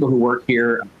 most of the people who work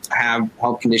here have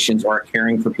health conditions or are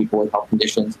caring for people with health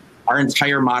conditions. Our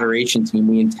entire moderation team,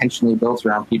 we intentionally built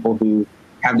around people who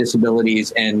have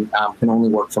disabilities and can only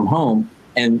work from home.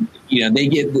 And, they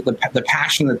give the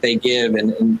passion that they give,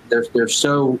 and they're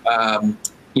so,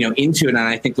 into it. And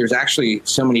I think there's actually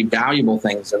so many valuable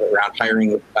things around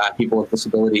hiring people with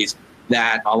disabilities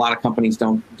that a lot of companies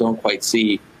don't quite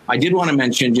see. I did want to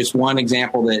mention just one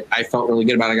example that I felt really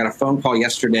good about. I got a phone call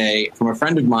yesterday from a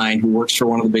friend of mine who works for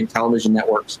one of the big television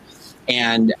networks.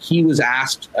 And he was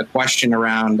asked a question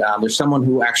around, there's someone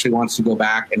who actually wants to go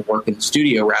back and work in the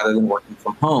studio rather than working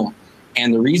from home.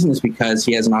 And the reason is because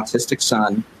he has an autistic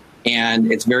son,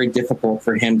 and it's very difficult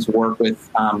for him to work with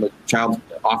the child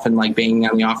often like banging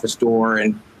on the office door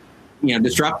and,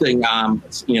 disrupting,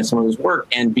 some of his work.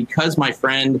 And because my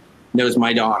friend knows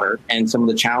my daughter and some of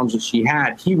the challenges she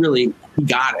had, he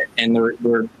got it. And we're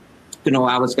going to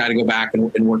allow this guy to go back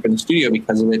and work in the studio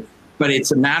because of it. But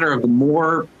it's a matter of the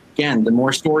more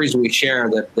stories we share,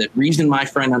 the reason my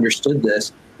friend understood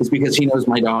this is because he knows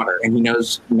my daughter and he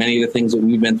knows many of the things that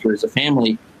we've been through as a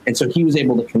family. And so he was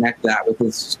able to connect that with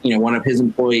his, one of his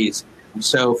employees.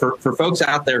 So for folks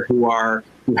out there who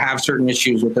have certain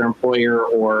issues with their employer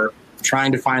or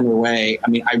trying to find their way,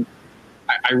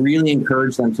 I really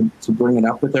encourage them to bring it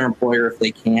up with their employer if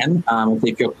they can, if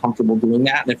they feel comfortable doing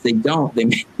that. And if they don't, they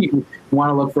maybe want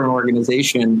to look for an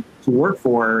organization to work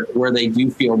for where they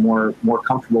do feel more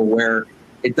comfortable, where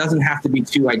it doesn't have to be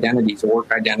two identities, a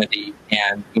work identity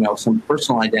and, some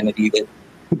personal identity, that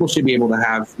people should be able to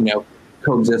have,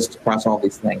 coexist across all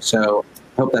these things. So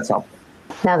I hope that's helpful.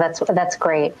 No, that's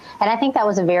great. And I think that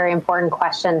was a very important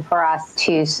question for us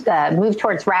to move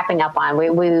towards wrapping up on.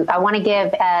 I want to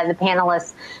give the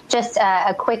panelists just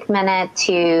a quick minute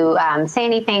to say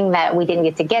anything that we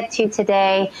didn't get to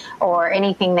today or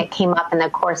anything that came up in the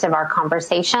course of our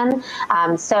conversation.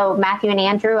 So Matthew and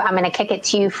Andrew, I'm going to kick it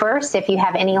to you first if you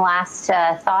have any last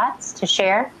thoughts to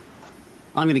share.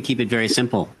 I'm going to keep it very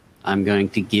simple. I'm going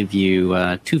to give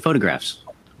you 2 photographs.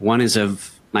 One is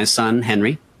of my son,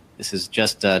 Henry. This is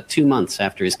just 2 months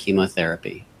after his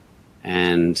chemotherapy.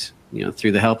 And,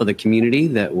 through the help of the community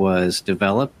that was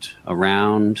developed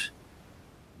around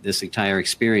this entire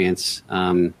experience,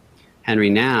 Henry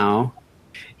now,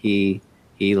 he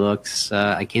looks,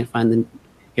 I can't find the,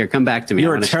 here, come back to me.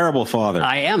 You're a terrible father.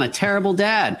 I am a terrible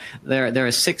dad. There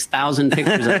are 6,000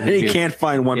 pictures of him. You can't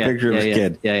find one picture of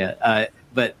his kid.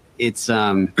 But it's,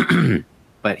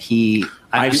 but he,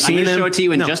 I'm going to show it to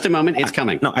you in just a moment. It's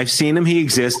coming. No, I've seen him. He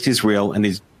exists. He's real, and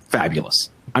he's fabulous.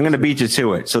 I'm going to beat you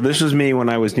to it. So this was me when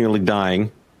I was nearly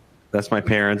dying. That's my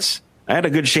parents. I had a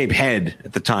good shaped head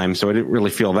at the time, so I didn't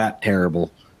really feel that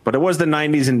terrible. But it was the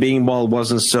 90s, and being bald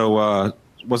wasn't so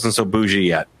bougie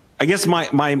yet. I guess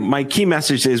my key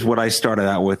message is what I started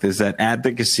out with, is that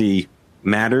advocacy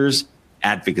matters,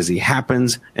 advocacy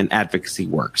happens, and advocacy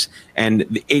works.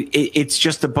 And it's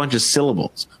just a bunch of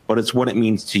syllables, but it's what it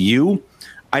means to you.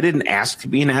 I didn't ask to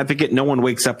be an advocate. No one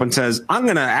wakes up and says, I'm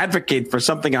going to advocate for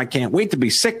something I can't wait to be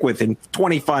sick with in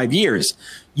 25 years.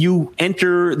 You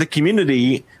enter the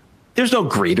community. There's no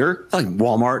greeter like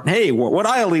Walmart. Hey, what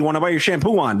aisle do you want to buy your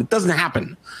shampoo on? It doesn't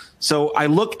happen. So I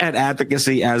look at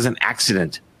advocacy as an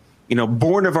accident,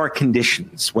 born of our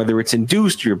conditions, whether it's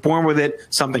induced or you're born with it,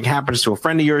 something happens to a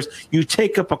friend of yours, you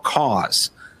take up a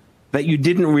cause that you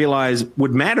didn't realize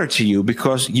would matter to you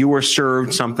because you were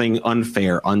served something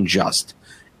unfair, unjust.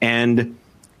 And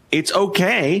it's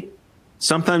okay.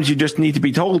 Sometimes you just need to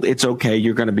be told it's okay,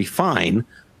 you're going to be fine.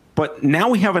 But now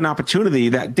we have an opportunity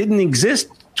that didn't exist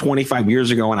 25 years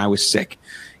ago when I was sick,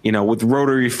 with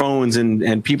rotary phones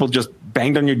and people just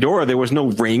banged on your door. There was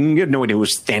no ring. You had no idea who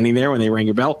was standing there when they rang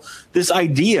your bell. This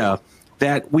idea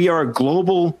that we are a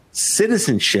global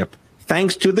citizenship,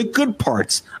 thanks to the good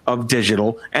parts of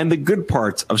digital and the good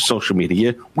parts of social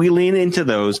media, we lean into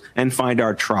those and find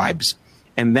our tribes.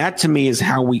 And that, to me, is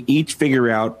how we each figure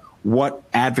out what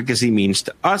advocacy means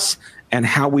to us and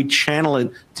how we channel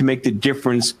it to make the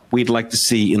difference we'd like to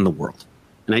see in the world.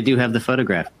 And I do have the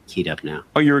photograph keyed up now.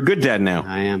 Oh, you're a good dad now.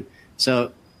 I am.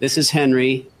 So this is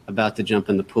Henry about to jump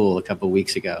in the pool a couple of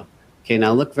weeks ago. Okay,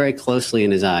 now look very closely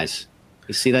in his eyes.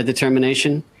 You see that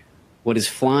determination? What is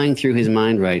flying through his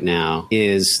mind right now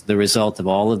is the result of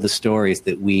all of the stories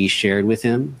that we shared with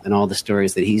him and all the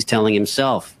stories that he's telling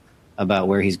himself about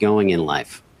where he's going in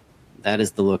life. That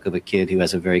is the look of a kid who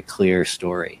has a very clear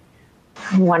story.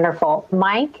 Wonderful.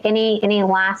 Mike, any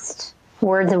last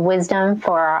words of wisdom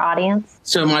for our audience?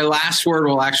 So my last word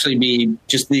will actually be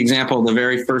just the example of the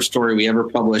very first story we ever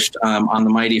published on the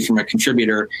Mighty from a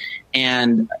contributor.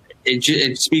 And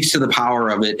it speaks to the power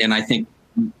of it. And I think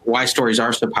why stories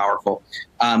are so powerful.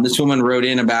 This woman wrote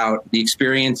in about the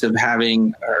experience of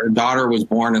having her daughter was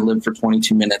born and lived for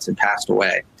 22 minutes and passed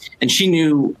away. And she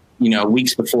knew,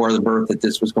 weeks before the birth that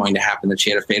this was going to happen, that she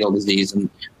had a fatal disease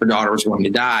and her daughter was going to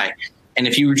die. And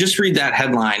if you just read that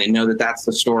headline and know that that's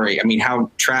the story, I mean,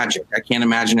 how tragic. I can't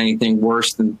imagine anything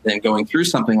worse than going through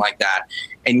something like that.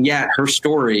 And yet her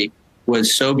story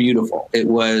was so beautiful. It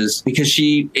was because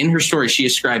in her story, she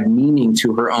ascribed meaning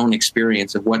to her own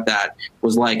experience of what that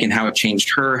was like and how it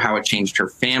changed her, how it changed her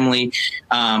family.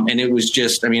 And it was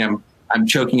just, I'm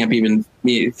choking up even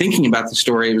thinking about the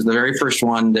story. It was the very first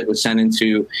one that was sent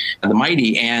into the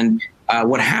Mighty. And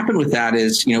what happened with that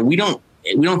is, we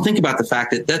don't think about the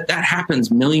fact that happens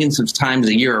millions of times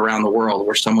a year around the world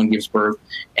where someone gives birth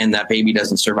and that baby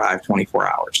doesn't survive 24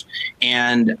 hours.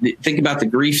 And think about the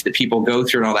grief that people go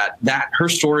through and all that her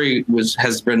story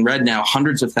has been read now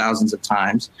hundreds of thousands of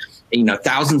times,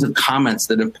 thousands of comments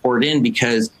that have poured in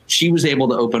because she was able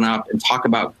to open up and talk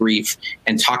about grief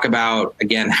and talk about,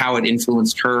 again, how it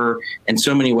influenced her in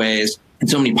so many ways. In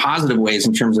so many positive ways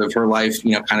in terms of her life,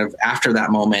 kind of after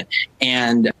that moment.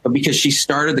 But because she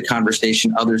started the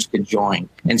conversation, others could join.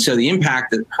 And so the impact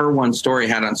that her one story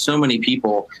had on so many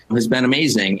people has been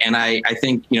amazing. And I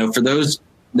think, for those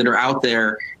that are out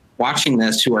there watching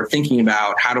this who are thinking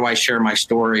about how do I share my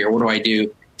story or what do I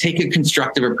do, take a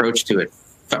constructive approach to it.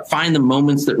 Find the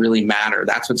moments that really matter.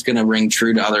 That's what's going to ring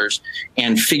true to others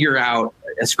and figure out,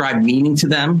 ascribe meaning to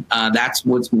them. That's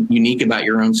what's unique about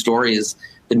your own story is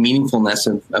the meaningfulness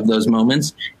of those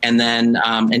moments, and then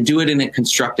and do it in a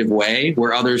constructive way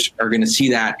where others are going to see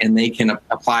that and they can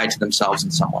apply it to themselves in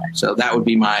some way. So that would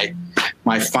be my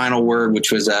final word,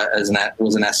 which was an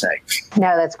essay.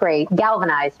 No, that's great.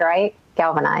 Galvanize, right?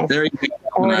 Galvanize. There you go.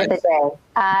 Word of the day.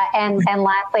 And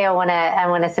lastly, I want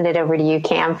to send it over to you,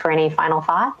 Cam, for any final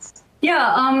thoughts.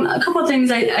 Yeah, a couple of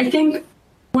things. I think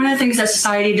one of the things that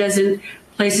society doesn't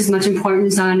place as much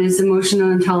importance on is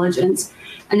emotional intelligence.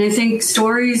 And I think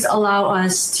stories allow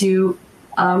us to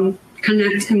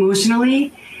connect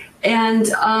emotionally, and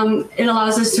it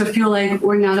allows us to feel like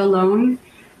we're not alone.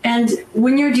 And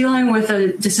when you're dealing with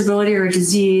a disability or a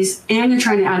disease and you're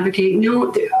trying to advocate,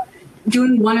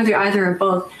 doing one or the either or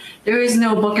both, there is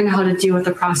no book on how to deal with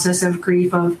the process of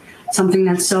grief of something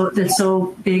that's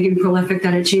so big and prolific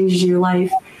that it changes your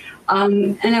life.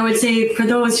 And I would say for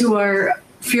those who are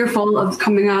fearful of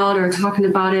coming out or talking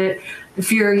about it, the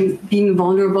fear of being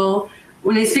vulnerable,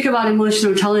 when I speak about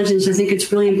emotional intelligence, I think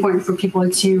it's really important for people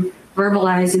to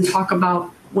verbalize and talk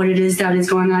about what it is that is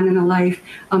going on in their life,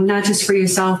 not just for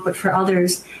yourself, but for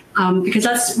others, because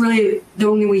that's really the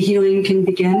only way healing can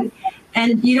begin.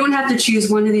 And you don't have to choose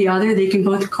one or the other. They can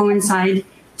both coincide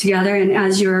together. And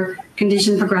as your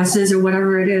condition progresses or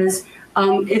whatever it is,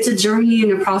 it's a journey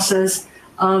and a process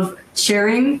of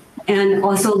sharing and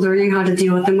also learning how to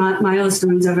deal with the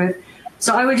milestones of it.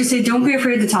 So I would just say, don't be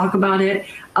afraid to talk about it.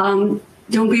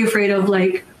 Don't be afraid of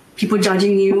people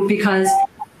judging you, because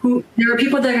there are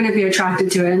people that are going to be attracted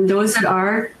to it, and those that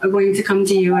are going to come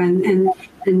to you, and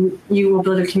you will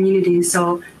build a community.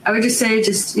 So I would just say,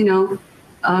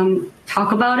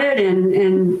 talk about it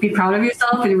and be proud of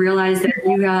yourself and realize that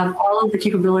you have all of the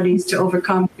capabilities to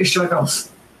overcome your struggles.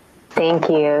 Thank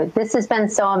you. This has been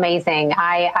so amazing.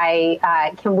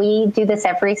 Can we do this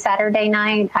every Saturday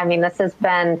night? I mean, this has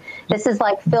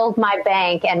filled my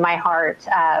bank and my heart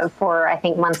for, I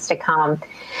think, months to come.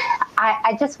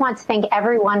 I just want to thank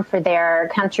everyone for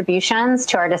their contributions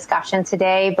to our discussion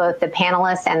today, both the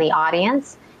panelists and the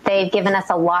audience. They've given us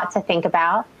a lot to think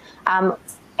about.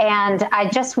 And I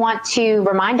just want to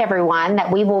remind everyone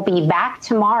that we will be back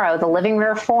tomorrow, the Living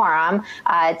Rare Forum,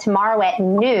 tomorrow at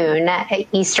noon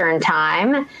Eastern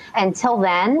Time. Until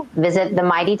then, visit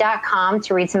themighty.com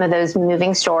to read some of those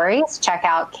moving stories. Check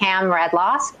out Cam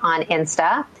Redlosk on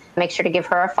Insta. Make sure to give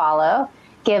her a follow.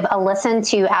 Give a listen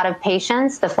to Out of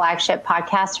Patience, the flagship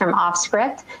podcast from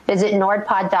Offscript. Visit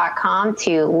nordpod.com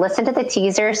to listen to the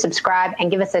teaser, subscribe, and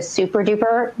give us a super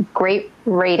duper great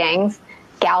ratings.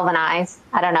 Galvanize.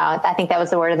 I don't know. I think that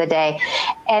was the word of the day.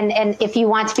 And if you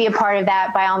want to be a part of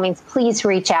that, by all means, please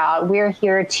reach out. We're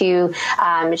here to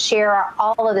share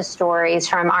all of the stories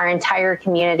from our entire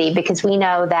community, because we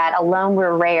know that alone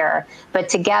we're rare, but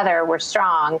together we're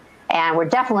strong. And we're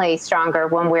definitely stronger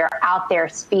when we're out there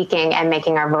speaking and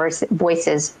making our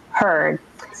voices heard.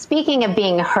 Speaking of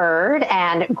being heard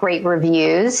and great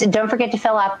reviews, don't forget to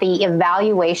fill out the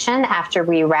evaluation after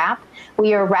we wrap.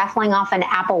 We are raffling off an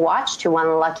Apple Watch to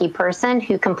one lucky person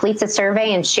who completes a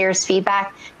survey and shares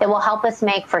feedback that will help us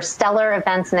make for stellar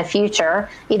events in the future,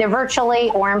 either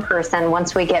virtually or in person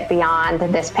once we get beyond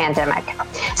this pandemic.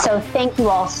 So thank you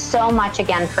all so much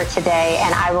again for today,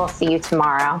 and I will see you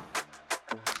tomorrow.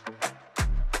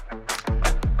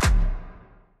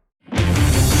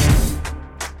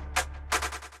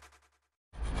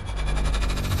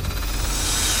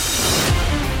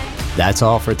 That's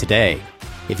all for today.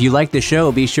 If you like the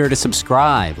show, be sure to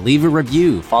subscribe, leave a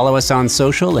review, follow us on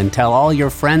social, and tell all your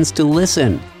friends to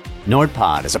listen.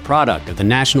 NordPod is a product of the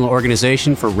National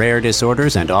Organization for Rare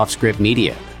Disorders and Offscript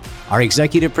Media. Our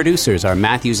executive producers are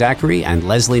Matthew Zachary and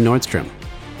Leslie Nordstrom.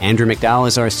 Andrew McDowell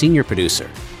is our senior producer.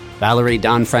 Valerie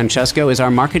Don Francesco is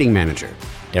our marketing manager.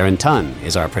 Darren Tunn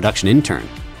is our production intern.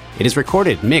 It is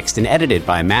recorded, mixed, and edited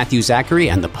by Matthew Zachary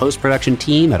and the post-production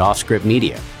team at Offscript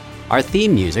Media. Our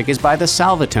theme music is by the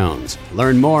Salvatones.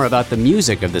 Learn more about the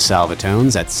music of the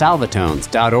Salvatones at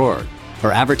salvatones.org.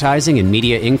 For advertising and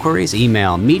media inquiries,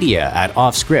 email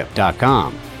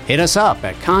media@offscript.com. Hit us up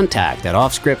at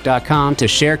contact@offscript.com to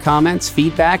share comments,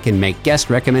 feedback, and make guest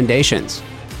recommendations.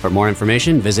 For more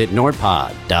information, visit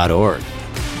nordpod.org.